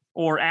it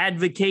or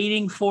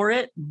advocating for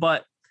it,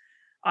 but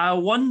I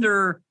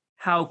wonder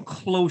how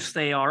close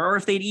they are or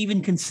if they'd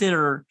even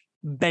consider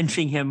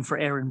benching him for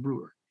Aaron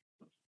Brewer.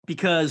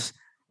 Because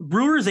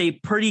Brewer is a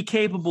pretty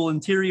capable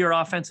interior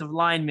offensive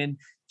lineman.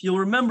 If you'll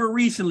remember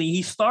recently,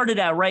 he started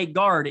at right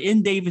guard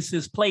in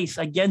Davis's place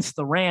against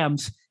the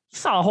Rams. He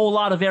saw a whole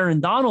lot of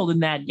Aaron Donald in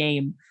that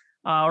game,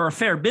 or a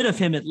fair bit of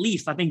him at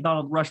least. I think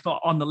Donald rushed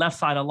on the left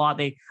side a lot.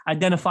 They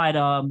identified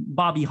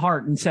Bobby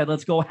Hart and said,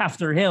 let's go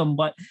after him.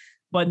 But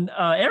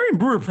Aaron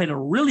Brewer played a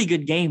really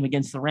good game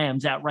against the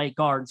Rams at right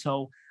guard.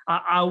 So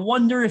I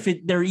wonder if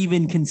they're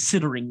even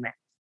considering that.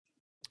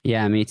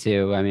 Yeah, me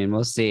too. I mean,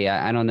 we'll see.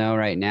 I don't know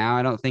right now.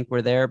 I don't think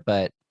we're there,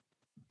 but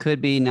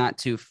could be not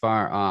too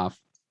far off.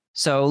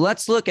 So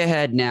let's look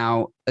ahead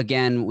now.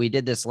 Again, we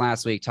did this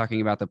last week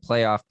talking about the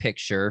playoff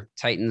picture.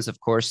 Titans, of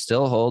course,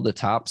 still hold the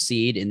top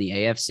seed in the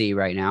AFC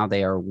right now.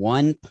 They are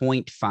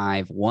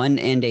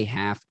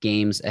 1.5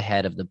 games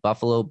ahead of the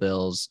Buffalo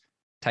Bills.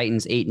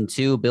 Titans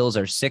 8-2. Bills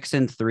are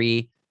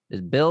 6-3.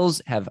 The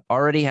Bills have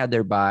already had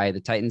their bye. The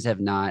Titans have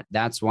not.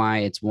 That's why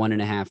it's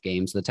 1.5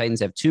 games. The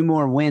Titans have 2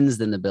 more wins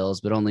than the Bills,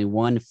 but only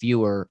 1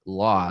 fewer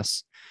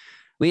loss.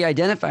 We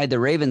identified the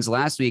Ravens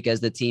last week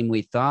as the team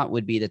we thought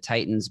would be the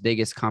Titans'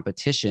 biggest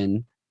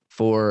competition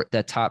for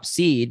the top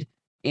seed,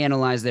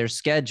 analyzed their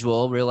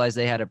schedule, realized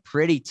they had a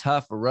pretty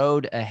tough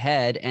road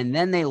ahead, and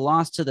then they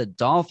lost to the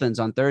Dolphins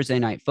on Thursday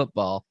Night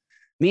Football.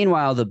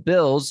 Meanwhile, the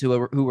Bills,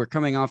 who were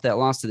coming off that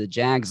loss to the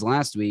Jags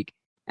last week,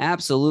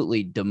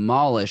 absolutely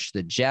demolished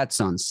the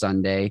Jets on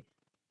Sunday.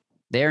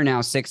 They're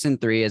now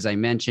 6-3, as I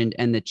mentioned,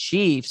 and the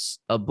Chiefs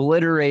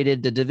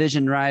obliterated the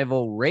division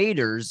rival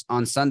Raiders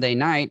on Sunday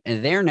night,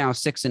 and they're now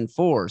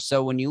 6-4.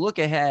 So when you look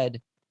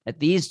ahead at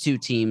these two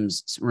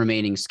teams'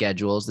 remaining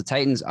schedules, the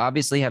Titans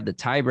obviously have the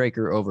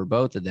tiebreaker over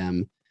both of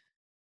them,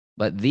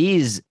 but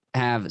these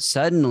have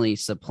suddenly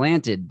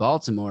supplanted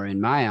Baltimore in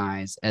my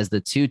eyes as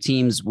the two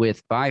teams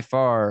with by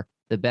far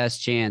the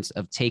best chance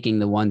of taking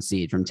the 1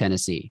 seed from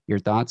Tennessee. Your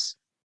thoughts?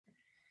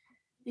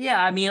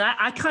 Yeah, I mean,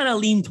 I kind of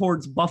lean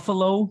towards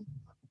Buffalo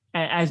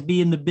as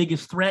being the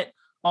biggest threat,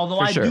 although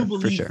I do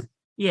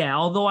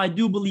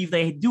believe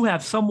they do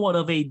have somewhat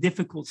of a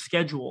difficult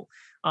schedule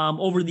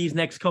over these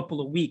next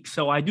couple of weeks.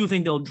 So I do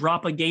think they'll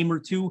drop a game or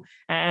two,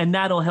 and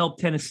that'll help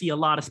Tennessee a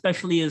lot,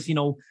 especially as,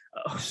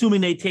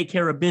 assuming they take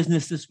care of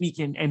business this week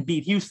and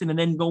beat Houston and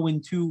then go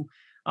into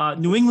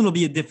New England will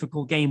be a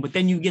difficult game, but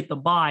then you get the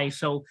bye.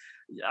 So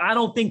I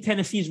don't think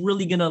Tennessee's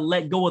really going to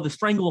let go of the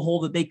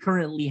stranglehold that they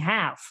currently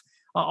have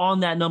on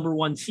that number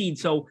 1 seed.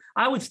 So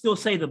I would still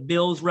say the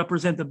Bills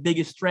represent the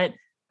biggest threat.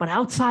 But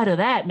outside of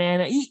that,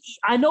 man,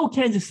 I know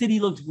Kansas City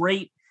looks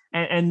great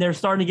and they're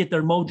starting to get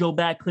their mojo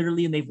back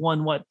clearly, and they've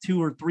won,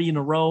 2 or 3 in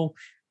a row.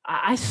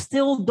 I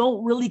still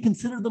don't really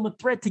consider them a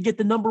threat to get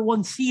the number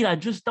 1 seed. I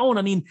just don't.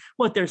 I mean,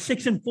 they're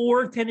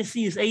 6-4,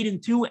 Tennessee is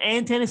 8-2,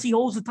 and Tennessee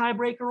holds the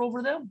tiebreaker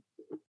over them.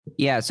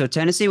 Yeah, so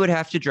Tennessee would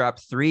have to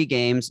drop 3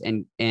 games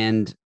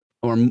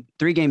or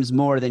 3 games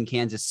more than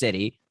Kansas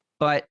City.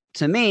 But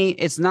to me,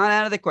 it's not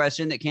out of the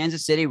question that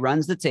Kansas City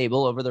runs the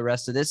table over the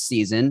rest of this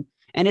season.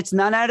 And it's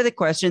not out of the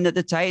question that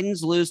the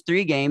Titans lose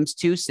 3 games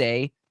to,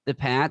 say, the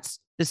Pats,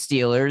 the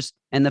Steelers,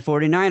 and the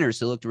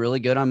 49ers, who looked really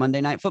good on Monday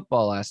Night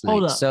Football last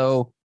night.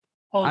 So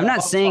I'm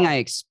not saying I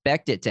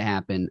expect it to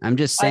happen. I'm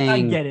just saying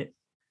I get it.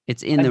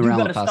 It's in the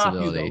realm of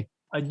possibility.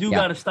 I do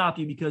got to stop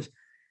you because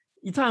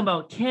you're talking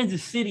about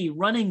Kansas City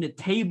running the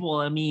table.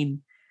 I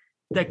mean,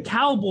 the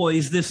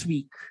Cowboys this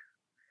week,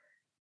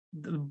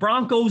 the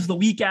Broncos the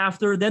week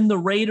after, then the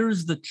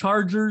Raiders, the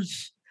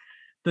Chargers,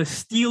 the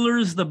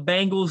Steelers, the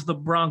Bengals, the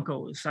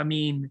Broncos. I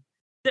mean,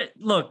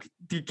 look,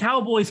 the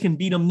Cowboys can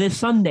beat them this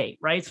Sunday,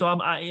 right? So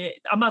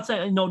I'm not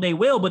saying they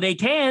will, but they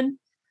can.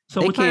 So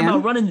we're talking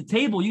about running the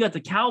table. You got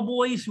the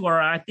Cowboys, who are,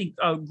 I think,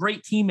 a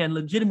great team and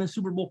legitimate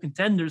Super Bowl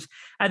contenders.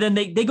 And then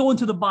they go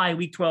into the bye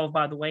week 12,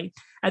 by the way.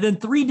 And then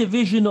 3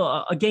 division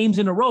games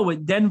in a row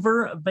with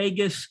Denver,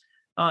 Vegas,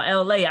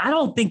 LA. I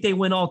don't think they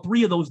win all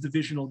 3 of those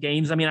divisional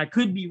games. I mean, I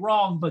could be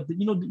wrong, but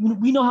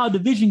we know how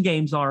division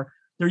games are.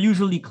 They're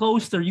usually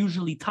close. They're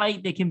usually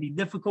tight. They can be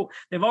difficult.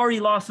 They've already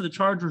lost to the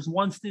Chargers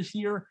once this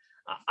year.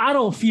 I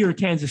don't fear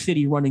Kansas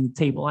City running the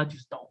table. I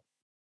just don't.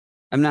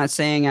 I'm not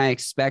saying I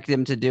expect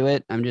them to do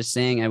it. I'm just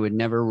saying I would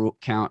never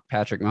count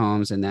Patrick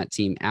Mahomes and that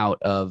team out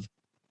of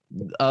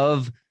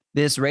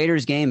this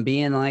Raiders game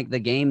being like the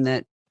game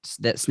that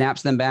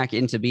snaps them back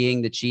into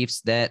being the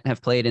Chiefs that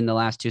have played in the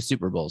last 2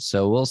 Super Bowls.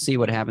 So we'll see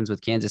what happens with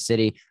Kansas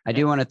City. I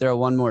do want to throw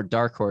one more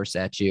dark horse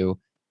at you.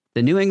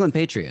 The New England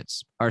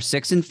Patriots are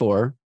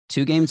 6-4,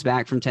 2 games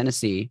back from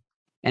Tennessee,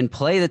 and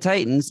play the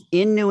Titans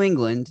in New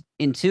England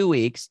in 2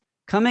 weeks,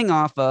 coming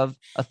off of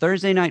a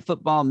Thursday night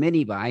football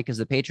mini bye because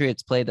the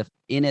Patriots play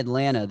in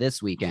Atlanta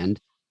this weekend.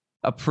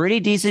 A pretty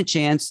decent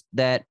chance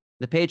that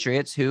the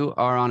Patriots, who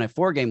are on a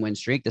 4-game win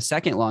streak, the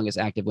second longest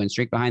active win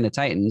streak behind the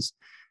Titans,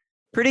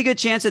 pretty good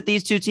chance that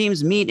these 2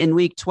 teams meet in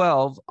week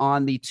 12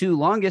 on the 2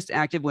 longest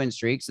active win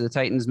streaks. So the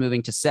Titans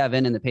moving to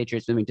 7 and the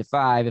Patriots moving to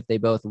 5 if they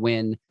both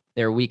win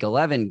their week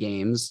 11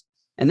 games.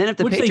 And then if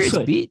the Patriots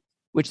beat,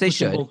 which they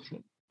should,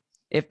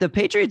 if the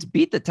Patriots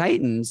beat the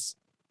Titans,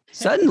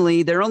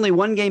 suddenly they're only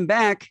 1 game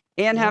back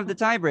and have the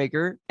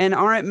tiebreaker and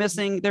aren't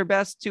missing their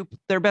best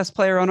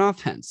player on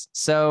offense.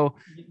 So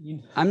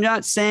I'm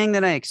not saying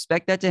that I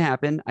expect that to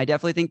happen. I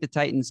definitely think the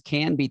Titans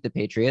can beat the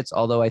Patriots,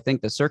 although I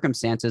think the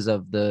circumstances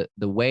of the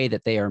way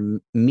that they are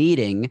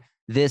meeting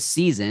this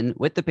season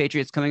with the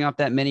Patriots coming off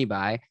that mini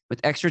bye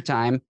with extra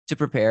time to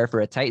prepare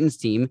for a Titans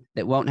team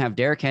that won't have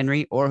Derrick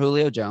Henry or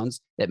Julio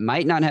Jones, that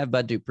might not have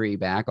Bud Dupree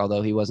back,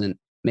 although he wasn't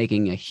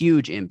making a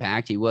huge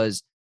impact. He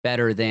was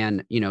better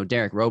than,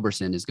 Derek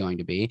Roberson is going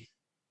to be.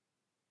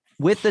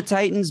 With the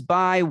Titans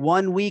by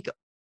 1 week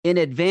in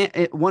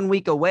advance, 1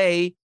 week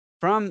away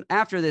from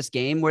after this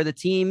game, where the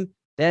team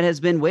that has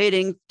been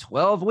waiting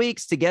 12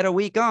 weeks to get a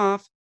week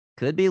off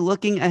could be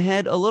looking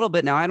ahead a little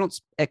bit. Now, I don't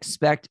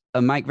expect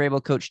a Mike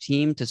Vrabel coach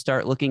team to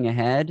start looking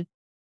ahead,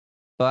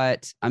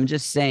 but I'm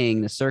just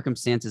saying the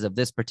circumstances of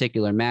this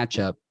particular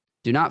matchup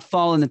do not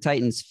fall in the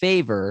Titans'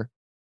 favor.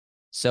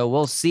 So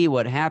we'll see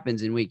what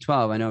happens in week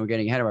 12. I know we're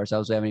getting ahead of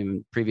ourselves. We haven't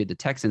even previewed the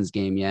Texans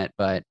game yet,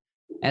 but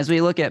as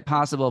we look at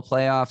possible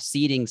playoff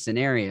seeding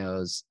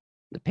scenarios,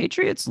 the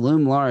Patriots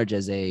loom large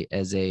as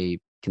a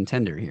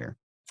contender here.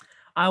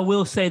 I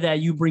will say that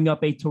you bring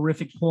up a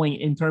terrific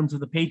point in terms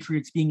of the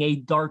Patriots being a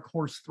dark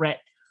horse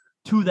threat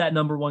to that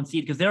number 1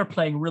 seed, because they're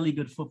playing really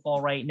good football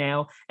right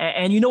now.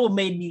 And you know what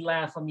made me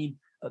laugh? I mean,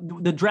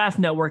 the Draft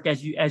Network,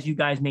 as you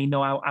guys may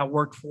know, I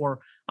work for,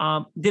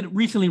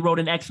 recently wrote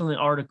an excellent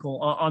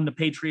article on the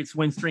Patriots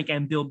win streak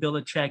and Bill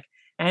Belichick.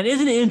 And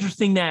isn't it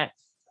interesting that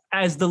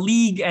as the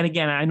league, and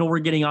again, I know we're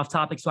getting off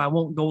topic, so I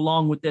won't go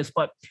long with this,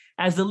 but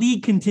as the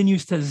league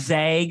continues to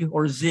zag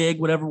or zig,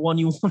 whatever one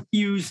you want to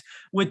use,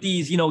 with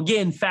these,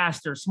 getting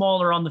faster,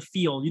 smaller on the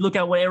field, you look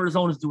at what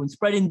Arizona's doing,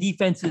 spreading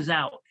defenses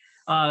out,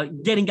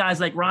 getting guys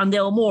like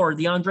Rondale Moore,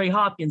 DeAndre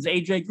Hopkins,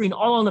 AJ Green,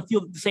 all on the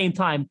field at the same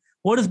time.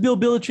 What does Bill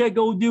Belichick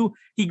go do?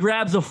 He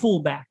grabs a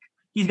fullback.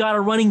 He's got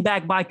a running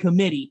back by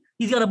committee.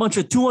 He's got a bunch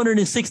of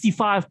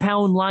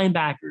 265-pound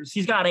linebackers.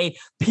 He's got a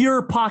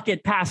pure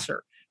pocket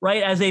passer,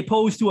 right, as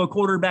opposed to a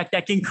quarterback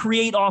that can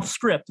create off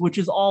script, which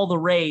is all the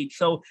rage.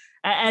 So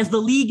as the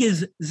league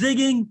is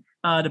zigging,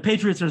 the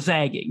Patriots are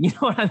zagging. You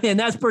know what I mean?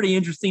 That's pretty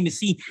interesting to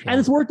see. And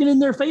it's working in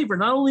their favor.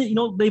 Not only,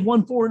 they've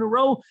won 4 in a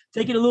row,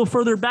 take it a little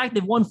further back,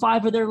 they've won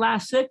 5 of their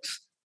last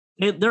 6.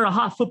 They're a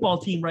hot football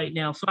team right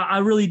now. So I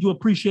really do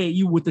appreciate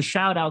you with the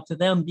shout out to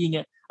them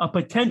being a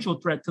potential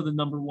threat to the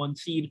number 1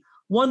 seed.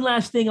 One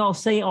last thing I'll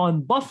say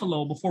on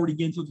Buffalo before we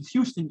get into this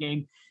Houston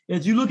game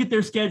is you look at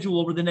their schedule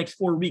over the next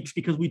 4 weeks,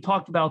 because we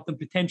talked about them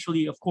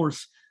potentially, of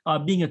course,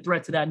 being a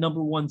threat to that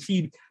number 1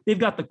 seed. They've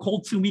got the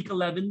Colts in week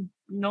 11,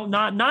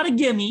 not a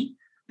gimme.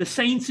 The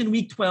Saints in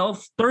week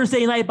 12.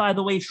 Thursday night, by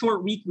the way,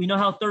 short week. We know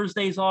how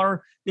Thursdays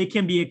are. They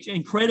can be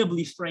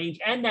incredibly strange.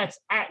 And that's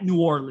at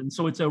New Orleans.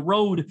 So it's a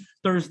road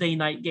Thursday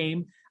night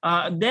game.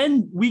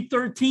 Then week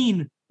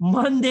 13,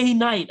 Monday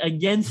night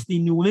against the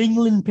New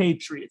England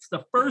Patriots.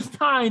 The first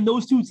time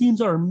those 2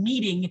 teams are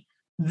meeting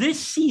this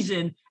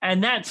season,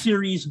 and that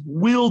series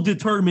will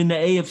determine the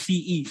AFC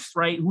East,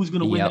 right? Who's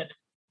going to win it.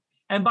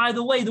 And by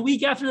the way, the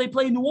week after they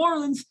play New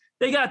Orleans,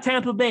 they got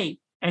Tampa Bay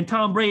and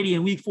Tom Brady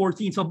in week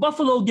 14. So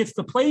Buffalo gets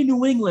to play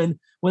New England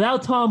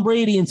without Tom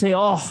Brady and say,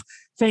 oh,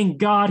 thank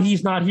God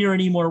he's not here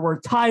anymore. We're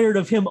tired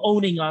of him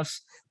owning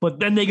us. But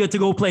then they get to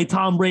go play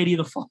Tom Brady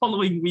the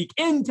following week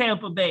in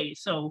Tampa Bay.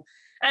 So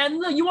And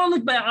you want to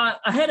look back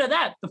ahead of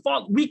that,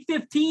 week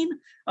 15,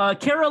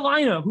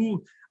 Carolina,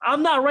 who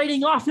I'm not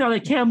writing off now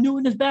that Cam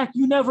Newton is back.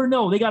 You never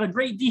know. They got a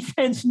great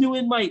defense.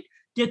 Newton might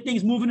get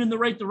things moving in the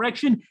right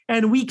direction.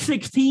 And week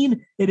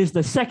 16, it is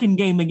the second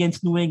game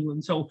against New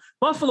England. So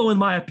Buffalo, in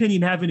my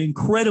opinion, have an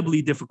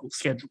incredibly difficult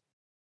schedule.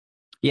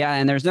 Yeah,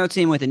 and there's no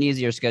team with an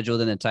easier schedule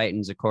than the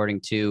Titans,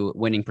 according to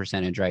winning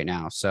percentage right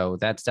now. So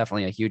that's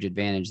definitely a huge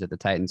advantage that the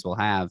Titans will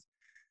have.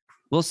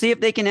 We'll see if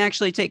they can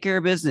actually take care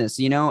of business.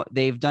 You know,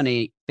 they've done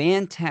a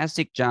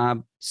fantastic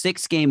job,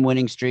 6-game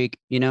winning streak.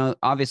 You know,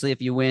 obviously,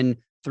 if you win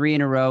 3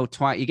 in a row,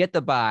 you get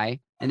the bye,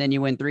 and then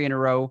you win 3 in a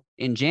row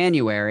in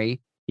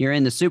January, you're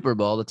in the Super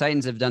Bowl. The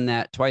Titans have done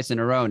that twice in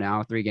a row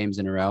now, 3 games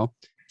in a row,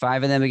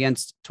 5 of them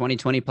against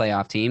 2020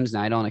 playoff teams.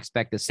 Now, I don't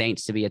expect the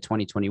Saints to be a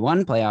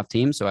 2021 playoff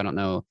team, so I don't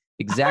know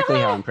exactly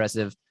how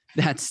impressive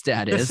that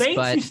stat is. The Saints,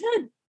 but you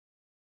said?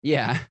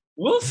 Yeah.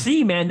 We'll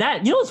see, man.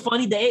 What's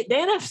funny? The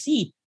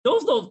NFC,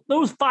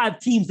 those 5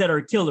 teams that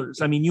are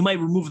killers. I mean, you might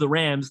remove the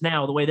Rams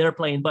now, the way they're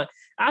playing, but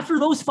after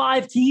those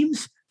 5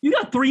 teams, you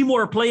got 3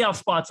 more playoff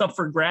spots up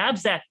for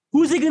grabs.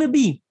 Who's it going to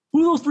be?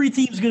 Who are those 3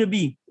 teams going to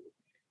be?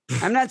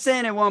 I'm not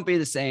saying it won't be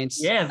the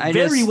Saints. Yeah,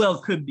 very well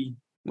could be.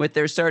 With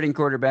their starting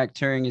quarterback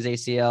tearing his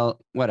ACL,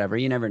 whatever,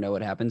 you never know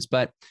what happens.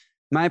 But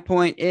my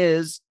point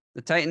is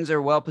the Titans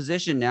are well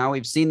positioned now.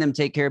 We've seen them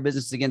take care of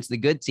business against the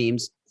good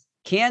teams.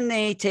 Can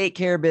they take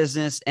care of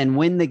business and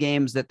win the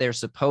games that they're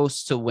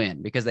supposed to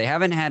win? Because they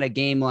haven't had a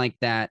game like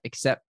that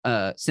except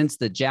since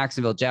the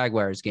Jacksonville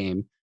Jaguars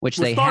game, which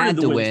they had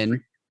to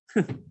win.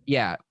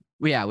 Yeah,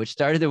 which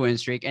started the win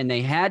streak. And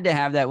they had to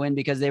have that win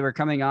because they were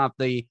coming off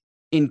the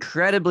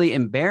incredibly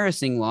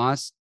embarrassing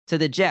loss to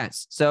the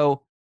Jets.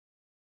 So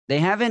they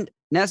haven't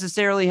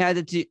necessarily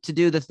had to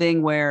do the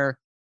thing where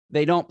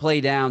they don't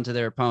play down to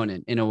their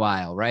opponent in a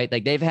while, right?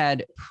 Like they've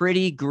had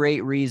pretty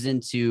great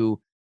reason to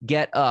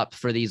get up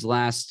for these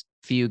last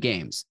few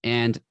games.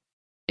 And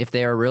if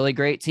they're a really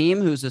great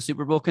team who's a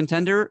Super Bowl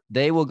contender,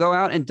 they will go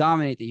out and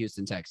dominate the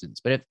Houston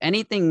Texans. But if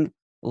anything,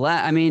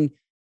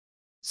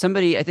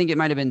 somebody, I think it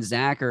might've been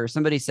Zach or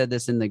somebody said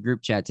this in the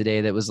group chat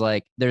today that was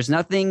like, there's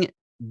nothing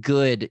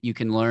good you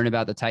can learn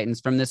about the Titans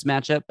from this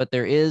matchup, but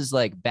there is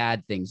like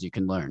bad things you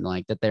can learn,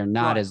 like that they're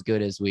not as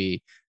good as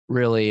we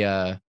really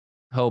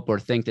hope or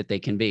think that they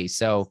can be.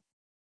 So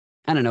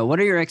I don't know. What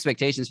are your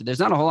expectations? There's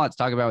not a whole lot to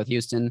talk about with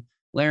Houston.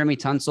 Laramie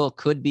Tunsil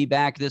could be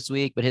back this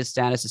week, but his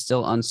status is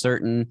still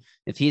uncertain.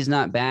 If he's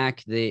not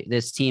back,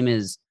 this team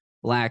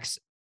lacks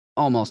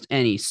almost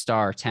any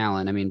star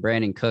talent. I mean,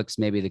 Brandon Cooks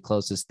may be the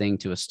closest thing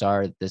to a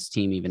star that this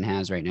team even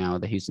has right now,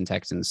 the Houston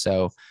Texans.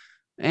 So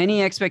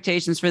any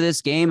expectations for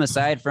this game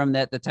aside from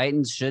that the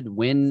Titans should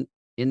win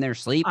in their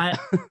sleep?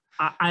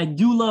 I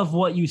do love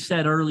what you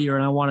said earlier,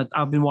 and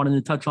I've been wanting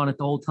to touch on it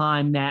the whole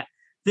time, that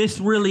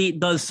this really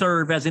does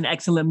serve as an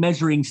excellent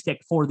measuring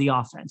stick for the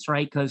offense,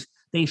 right? Because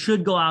they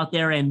should go out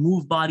there and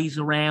move bodies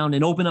around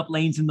and open up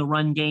lanes in the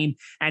run game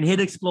and hit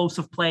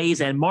explosive plays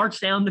and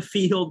march down the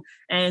field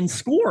and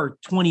score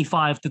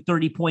 25 to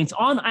 30 points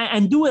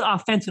and do it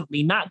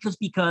offensively, not just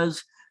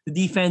because the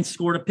defense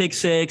scored a pick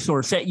 6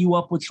 or set you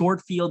up with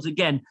short fields.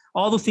 Again,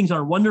 all those things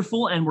are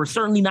wonderful, and we're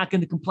certainly not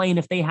going to complain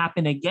if they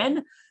happen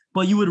again.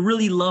 But you would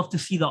really love to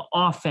see the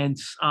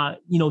offense,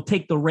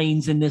 take the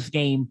reins in this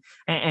game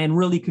and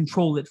really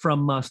control it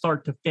from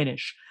start to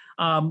finish.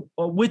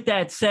 With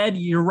that said,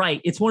 you're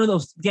right. It's one of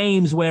those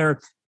games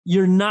where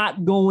you're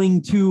not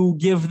going to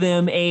give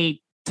them a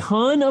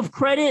ton of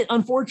credit,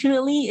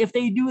 unfortunately, if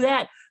they do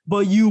that,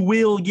 but you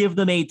will give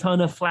them a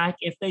ton of flack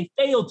if they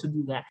fail to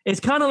do that.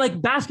 It's kind of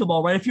like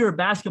basketball, right? If you're a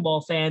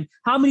basketball fan,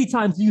 how many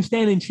times do you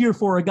stand and cheer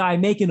for a guy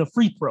making a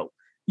free throw?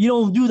 You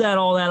don't do that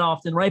all that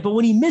often, right? But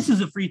when he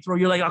misses a free throw,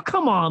 you're like, oh,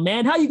 come on,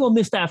 man. How you going to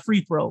miss that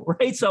free throw,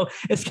 right? So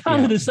it's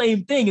kind of the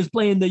same thing as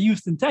playing the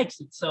Houston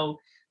Texans. So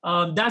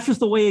that's just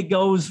the way it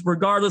goes.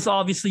 Regardless,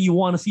 obviously, you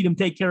want to see them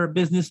take care of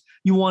business.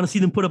 You want to see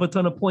them put up a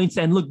ton of points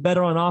and look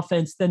better on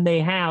offense than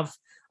they have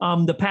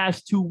the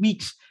past 2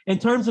 weeks. In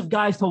terms of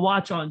guys to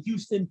watch on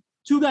Houston,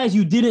 2 guys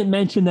you didn't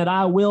mention that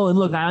I will. And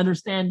look, I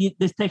understand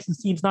this Texans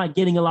team's not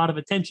getting a lot of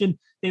attention.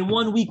 They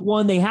won week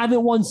 1. They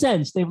haven't won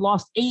since. They've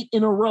lost 8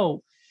 in a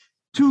row.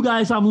 2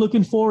 guys I'm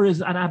looking for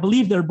and I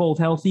believe they're both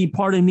healthy.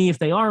 Pardon me if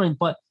they aren't,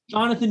 but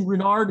Jonathan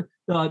Renard,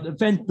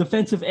 the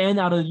defensive end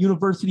out of the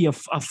University of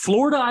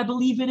Florida, I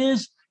believe it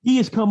is. He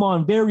has come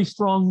on very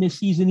strong this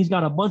season. He's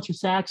got a bunch of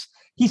sacks.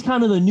 He's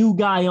kind of the new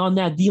guy on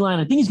that D-line.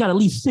 I think he's got at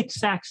least 6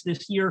 sacks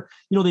this year.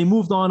 They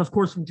moved on, of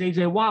course, from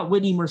J.J. Watt,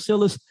 Whitney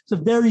Mercilus. It's a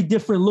very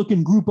different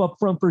looking group up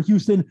front for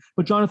Houston.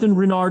 But Jonathan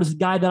Renard is a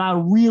guy that I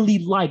really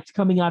liked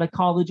coming out of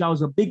college. I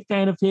was a big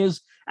fan of his.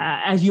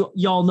 As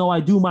y'all know, I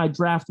do my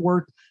draft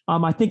work.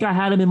 I think I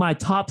had him in my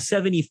top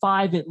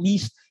 75 at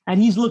least,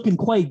 and he's looking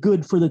quite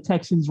good for the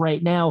Texans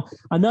right now.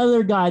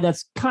 Another guy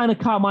that's kind of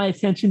caught my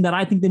attention that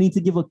I think they need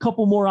to give a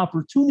couple more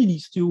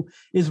opportunities to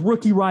is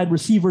rookie wide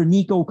receiver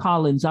Nico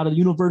Collins out of the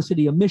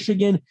University of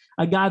Michigan,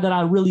 a guy that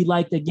I really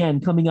liked, again,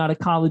 coming out of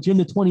college in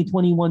the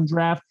 2021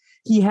 draft.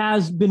 He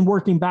has been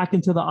working back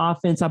into the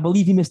offense. I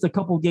believe he missed a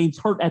couple games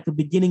hurt at the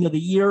beginning of the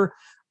year.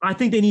 I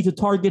think they need to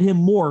target him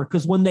more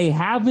because when they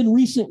have in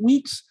recent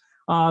weeks,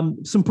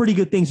 some pretty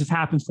good things have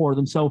happened for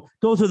them. So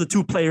those are the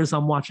two players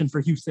I'm watching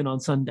for Houston on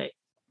Sunday.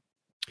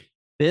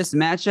 This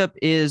matchup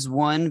is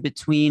one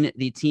between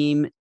the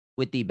team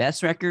with the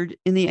best record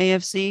in the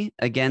AFC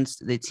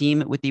against the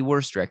team with the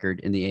worst record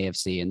in the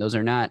AFC. And those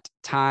are not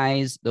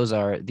ties. Those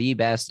are the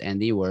best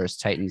and the worst.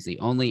 Titans, the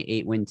only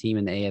 8-win team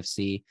in the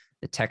AFC.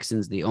 The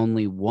Texans, the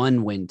only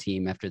 1-win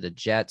team after the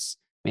Jets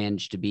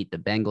managed to beat the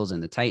Bengals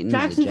and the Titans.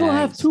 Jacksonville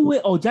have 2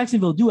 wins. Oh,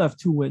 Jacksonville do have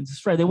 2 wins.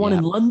 That's right. They won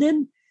in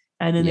London,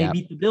 and then they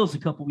beat the Bills a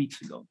couple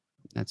weeks ago.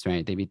 That's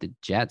right. They beat the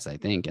Jets, I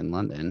think, in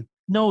London.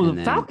 No,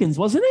 the Falcons,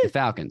 wasn't it? The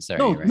Falcons,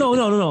 sorry.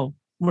 No.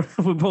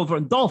 We're both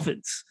on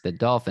Dolphins. The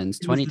Dolphins,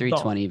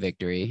 23-20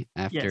 victory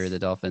after the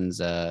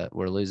Dolphins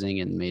were losing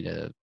and made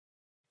a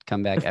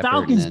comeback effort. The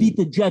Falcons beat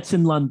the Jets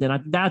in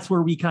London. That's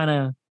where we kind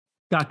of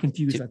got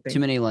confused, I think. Too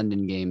many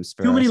London games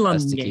for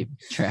us to keep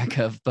track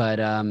of. But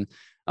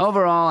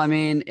overall, I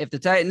mean, if the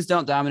Titans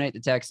don't dominate the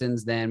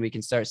Texans, then we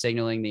can start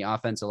signaling the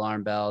offense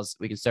alarm bells.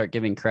 We can start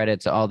giving credit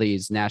to all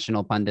these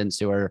national pundits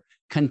who are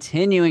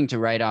continuing to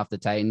write off the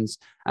Titans.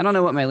 I don't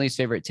know what my least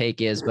favorite take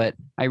is, but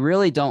I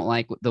really don't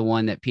like the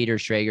one that Peter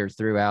Schrager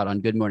threw out on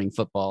Good Morning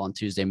Football on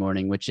Tuesday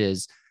morning, which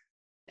is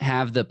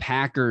have the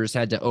Packers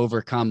had to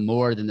overcome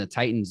more than the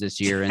Titans this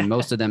year. And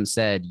most of them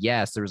said,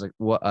 yes. There was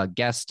a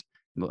guest,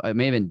 it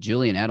may have been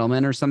Julian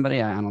Edelman or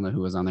somebody. I don't know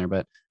who was on there,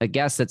 but a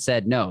guest that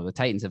said, no, the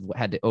Titans have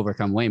had to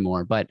overcome way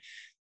more. But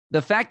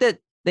the fact that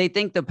they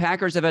think the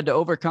Packers have had to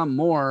overcome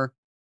more,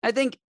 I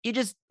think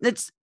it's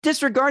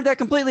disregard that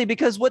completely,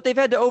 because what they've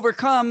had to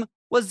overcome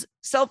was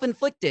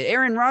self-inflicted.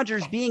 Aaron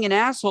Rodgers being an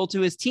asshole to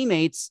his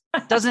teammates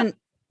that's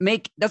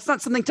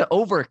not something to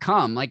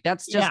overcome. Like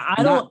that's just,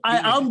 I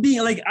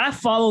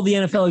follow the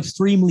NFL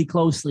extremely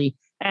closely,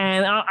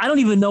 and I don't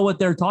even know what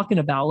they're talking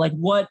about. Like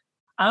what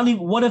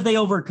have they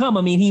overcome?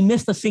 I mean, he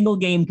missed a single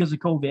game because of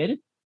COVID.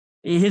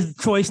 His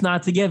choice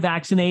not to get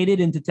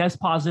vaccinated and to test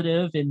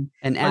positive, and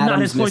Adams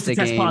not his choice to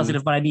test game.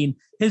 Positive, but I mean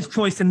his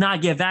choice to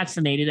not get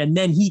vaccinated and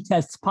then he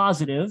tests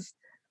positive.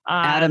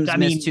 Adams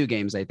missed 2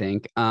 games, I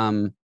think,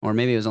 or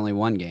maybe it was only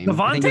 1 game.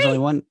 Devontae? I think it was only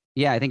one.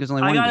 Yeah, I think it was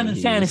only 1 game. I got him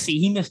in fantasy.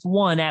 He missed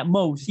 1 at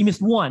most. He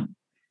missed 1.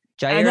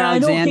 Jair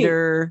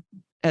Alexander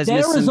has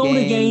missed some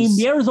games.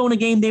 The Arizona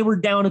game, they were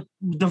down to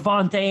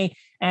Devontae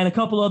and a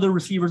couple other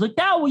receivers. Like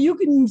that, well, you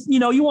can,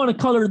 you want to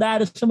color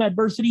that as some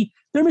adversity.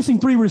 They're missing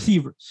 3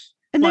 receivers.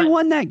 And they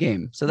won that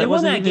game. So they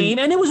won that game,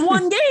 and it was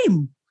 1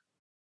 game.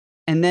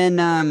 And then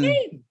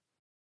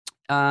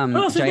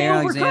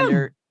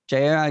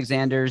Jair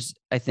Alexander's,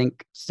 I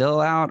think, still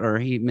out, or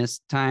he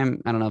missed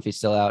time. I don't know if he's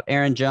still out.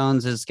 Aaron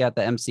Jones has got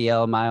the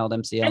mild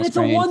MCL and it's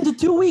sprain. a 1 to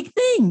 2 week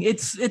thing.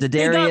 It's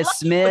Zadarius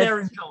Smith.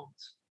 Aaron Jones.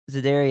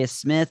 Zadarius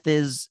Smith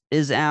is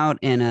out,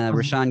 and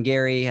Rashawn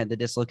Gary had the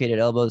dislocated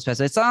elbow this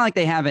past. It's not like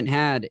they haven't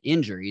had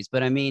injuries,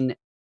 but I mean,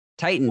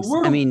 Titans.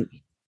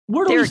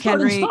 Where do we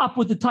start and stop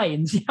with the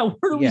Titans? Yeah,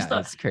 where do we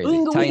start? That's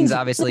crazy. Titans,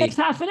 obviously. The next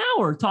half an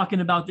hour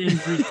talking about the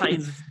injuries.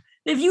 Titans.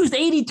 They've used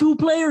 82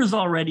 players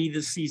already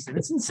this season.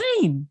 It's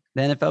insane.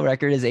 The NFL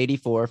record is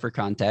 84 for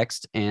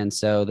context. And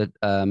so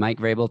Mike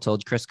Vrabel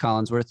told Chris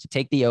Collinsworth to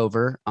take the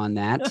over on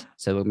that.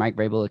 So Mike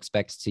Vrabel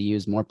expects to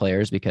use more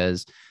players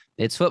because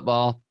it's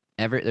football.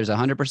 There's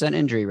 100%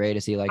 injury rate,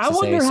 as he likes to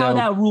say. I wonder how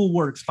that rule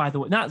works, by the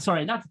way. Not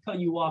to cut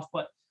you off,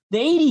 but the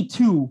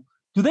 82,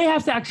 do they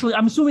have to actually,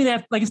 I'm assuming they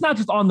have, it's not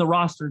just on the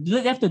roster. Do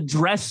they have to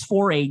dress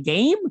for a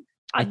game?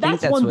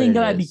 That's one thing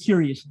that I'd be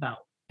curious about.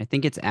 I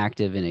think it's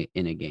active in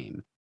a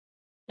game.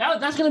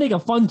 That's going to make a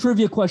fun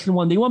trivia question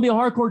one day. You want to be a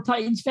hardcore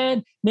Titans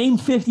fan? Name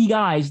 50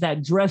 guys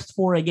that dressed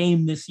for a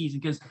game this season,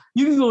 because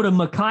you can go to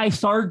Mekhi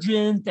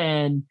Sargent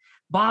and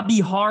Bobby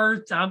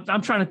Hart.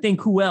 I'm trying to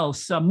think who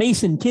else.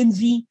 Mason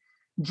Kinsey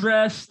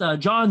dressed.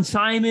 John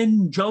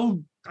Simon.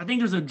 Joe. I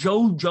think there's a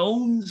Joe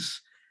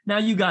Jones. Now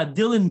you got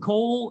Dylan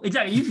Cole.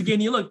 Exactly. You could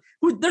look.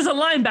 There's a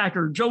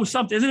linebacker, Joe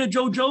something. Isn't it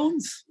Joe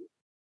Jones?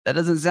 That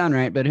doesn't sound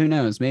right, but who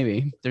knows?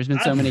 Maybe. There's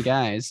been so many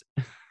guys.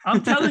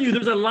 I'm telling you,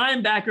 there's a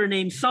linebacker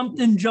named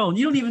something Jones.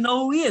 You don't even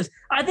know who he is.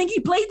 I think he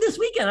played this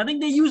weekend. I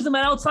think they used him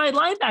at outside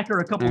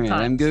linebacker a couple times.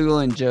 I'm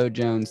Googling Joe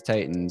Jones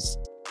Titans.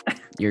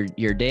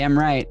 You're damn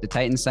right. The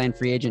Titans signed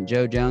free agent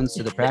Joe Jones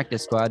to the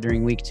practice squad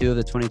during week 2 of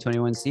the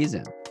 2021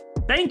 season.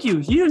 Thank you.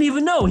 You didn't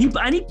even know. He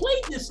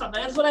played this summer.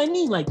 That's what I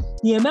mean. Like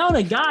the amount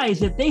of guys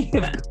that they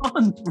have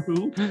gone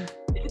through,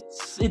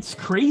 it's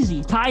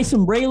crazy. Ty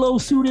Sombrero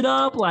suited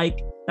up.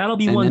 That'll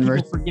be one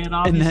people forget,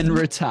 obviously. And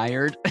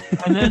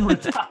then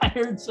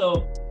retired.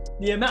 So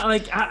the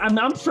amount,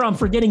 I'm sure I'm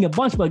forgetting a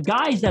bunch, but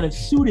guys that have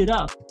suited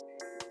up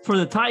for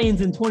the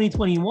Titans in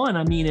 2021,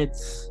 I mean,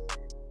 it's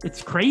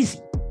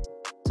crazy.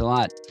 It's a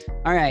lot.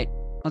 All right,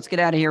 let's get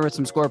out of here with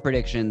some score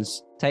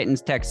predictions.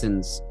 Titans,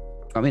 Texans.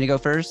 Want me to go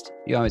first?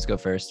 You always go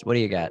first. What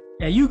do you got?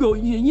 Yeah, you go.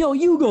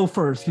 You go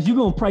first, because you're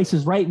going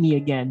Prices Right me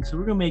again. So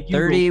we're gonna make you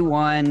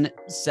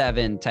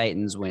 31-7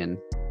 Titans win.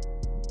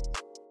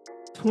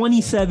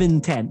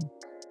 27-10.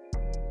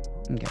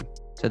 Okay,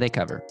 so they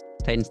cover.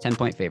 Titans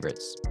 10-point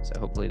favorites, so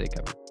hopefully they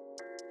cover.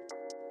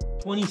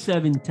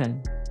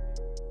 27-10.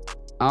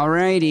 All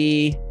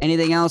righty.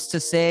 Anything else to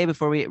say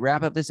before we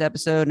wrap up this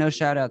episode? No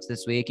shout outs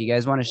this week. You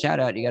guys want a shout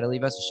out? You got to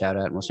leave us a shout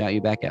out and we'll shout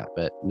you back out,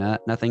 but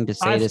nothing to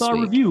say this week.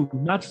 5-star review,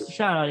 not just a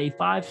shout out, a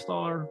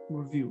 5-star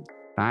review.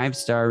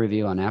 5-star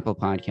review on Apple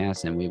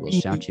Podcasts, and we will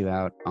shout you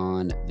out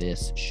on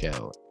this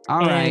show. All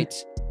right.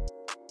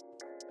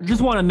 I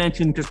just want to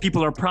mention, because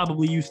people are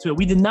probably used to it,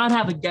 we did not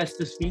have a guest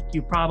this week.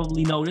 You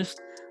probably noticed.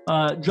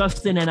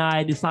 Justin and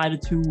I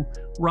decided to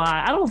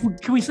ride. I don't know,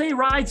 can we say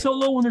ride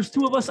solo when there's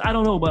two of us? I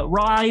don't know, but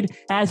ride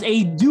as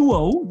a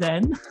duo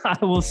then, I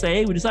will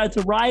say. We decided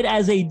to ride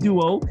as a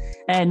duo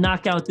and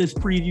knock out this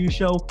preview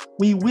show.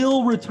 We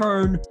will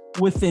return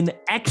with an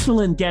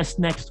excellent guest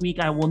next week.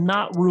 I will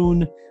not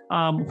ruin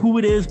who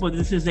it is, but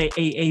this is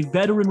a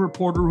veteran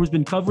reporter who's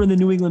been covering the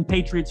New England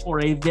Patriots for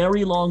a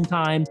very long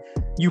time.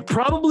 You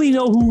probably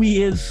know who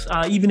he is,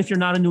 even if you're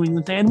not a New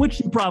England fan,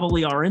 which you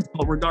probably aren't,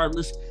 but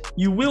regardless,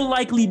 you will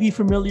likely be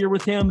familiar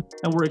with him,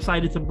 and we're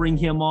excited to bring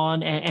him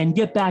on and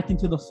get back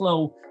into the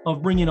flow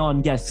of bringing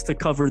on guests to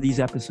cover these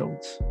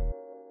episodes.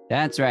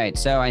 That's right.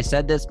 So I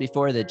said this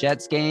before the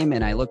Jets game,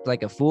 and I looked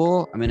like a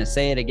fool. I'm going to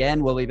say it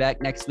again. We'll be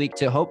back next week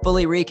to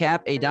hopefully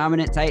recap a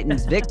dominant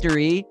Titans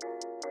victory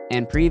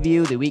and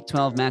preview the Week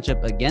 12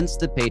 matchup against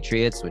the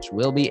Patriots, which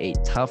will be a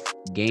tough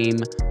game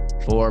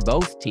for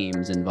both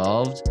teams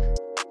involved.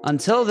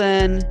 Until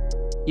then,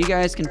 you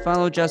guys can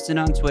follow Justin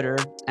on Twitter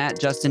at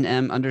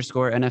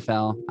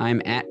JustinM_NFL.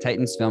 I'm at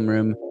Titans Film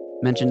Room.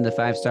 Mentioned the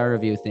 5-star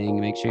review thing.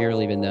 Make sure you're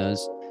leaving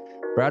those.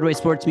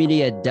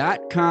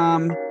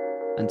 BroadwaySportsMedia.com.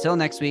 Until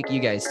next week,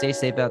 you guys stay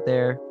safe out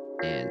there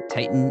and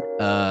tighten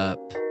up.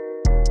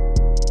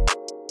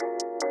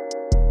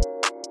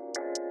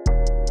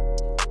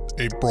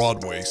 A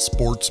Broadway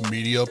Sports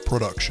Media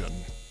production.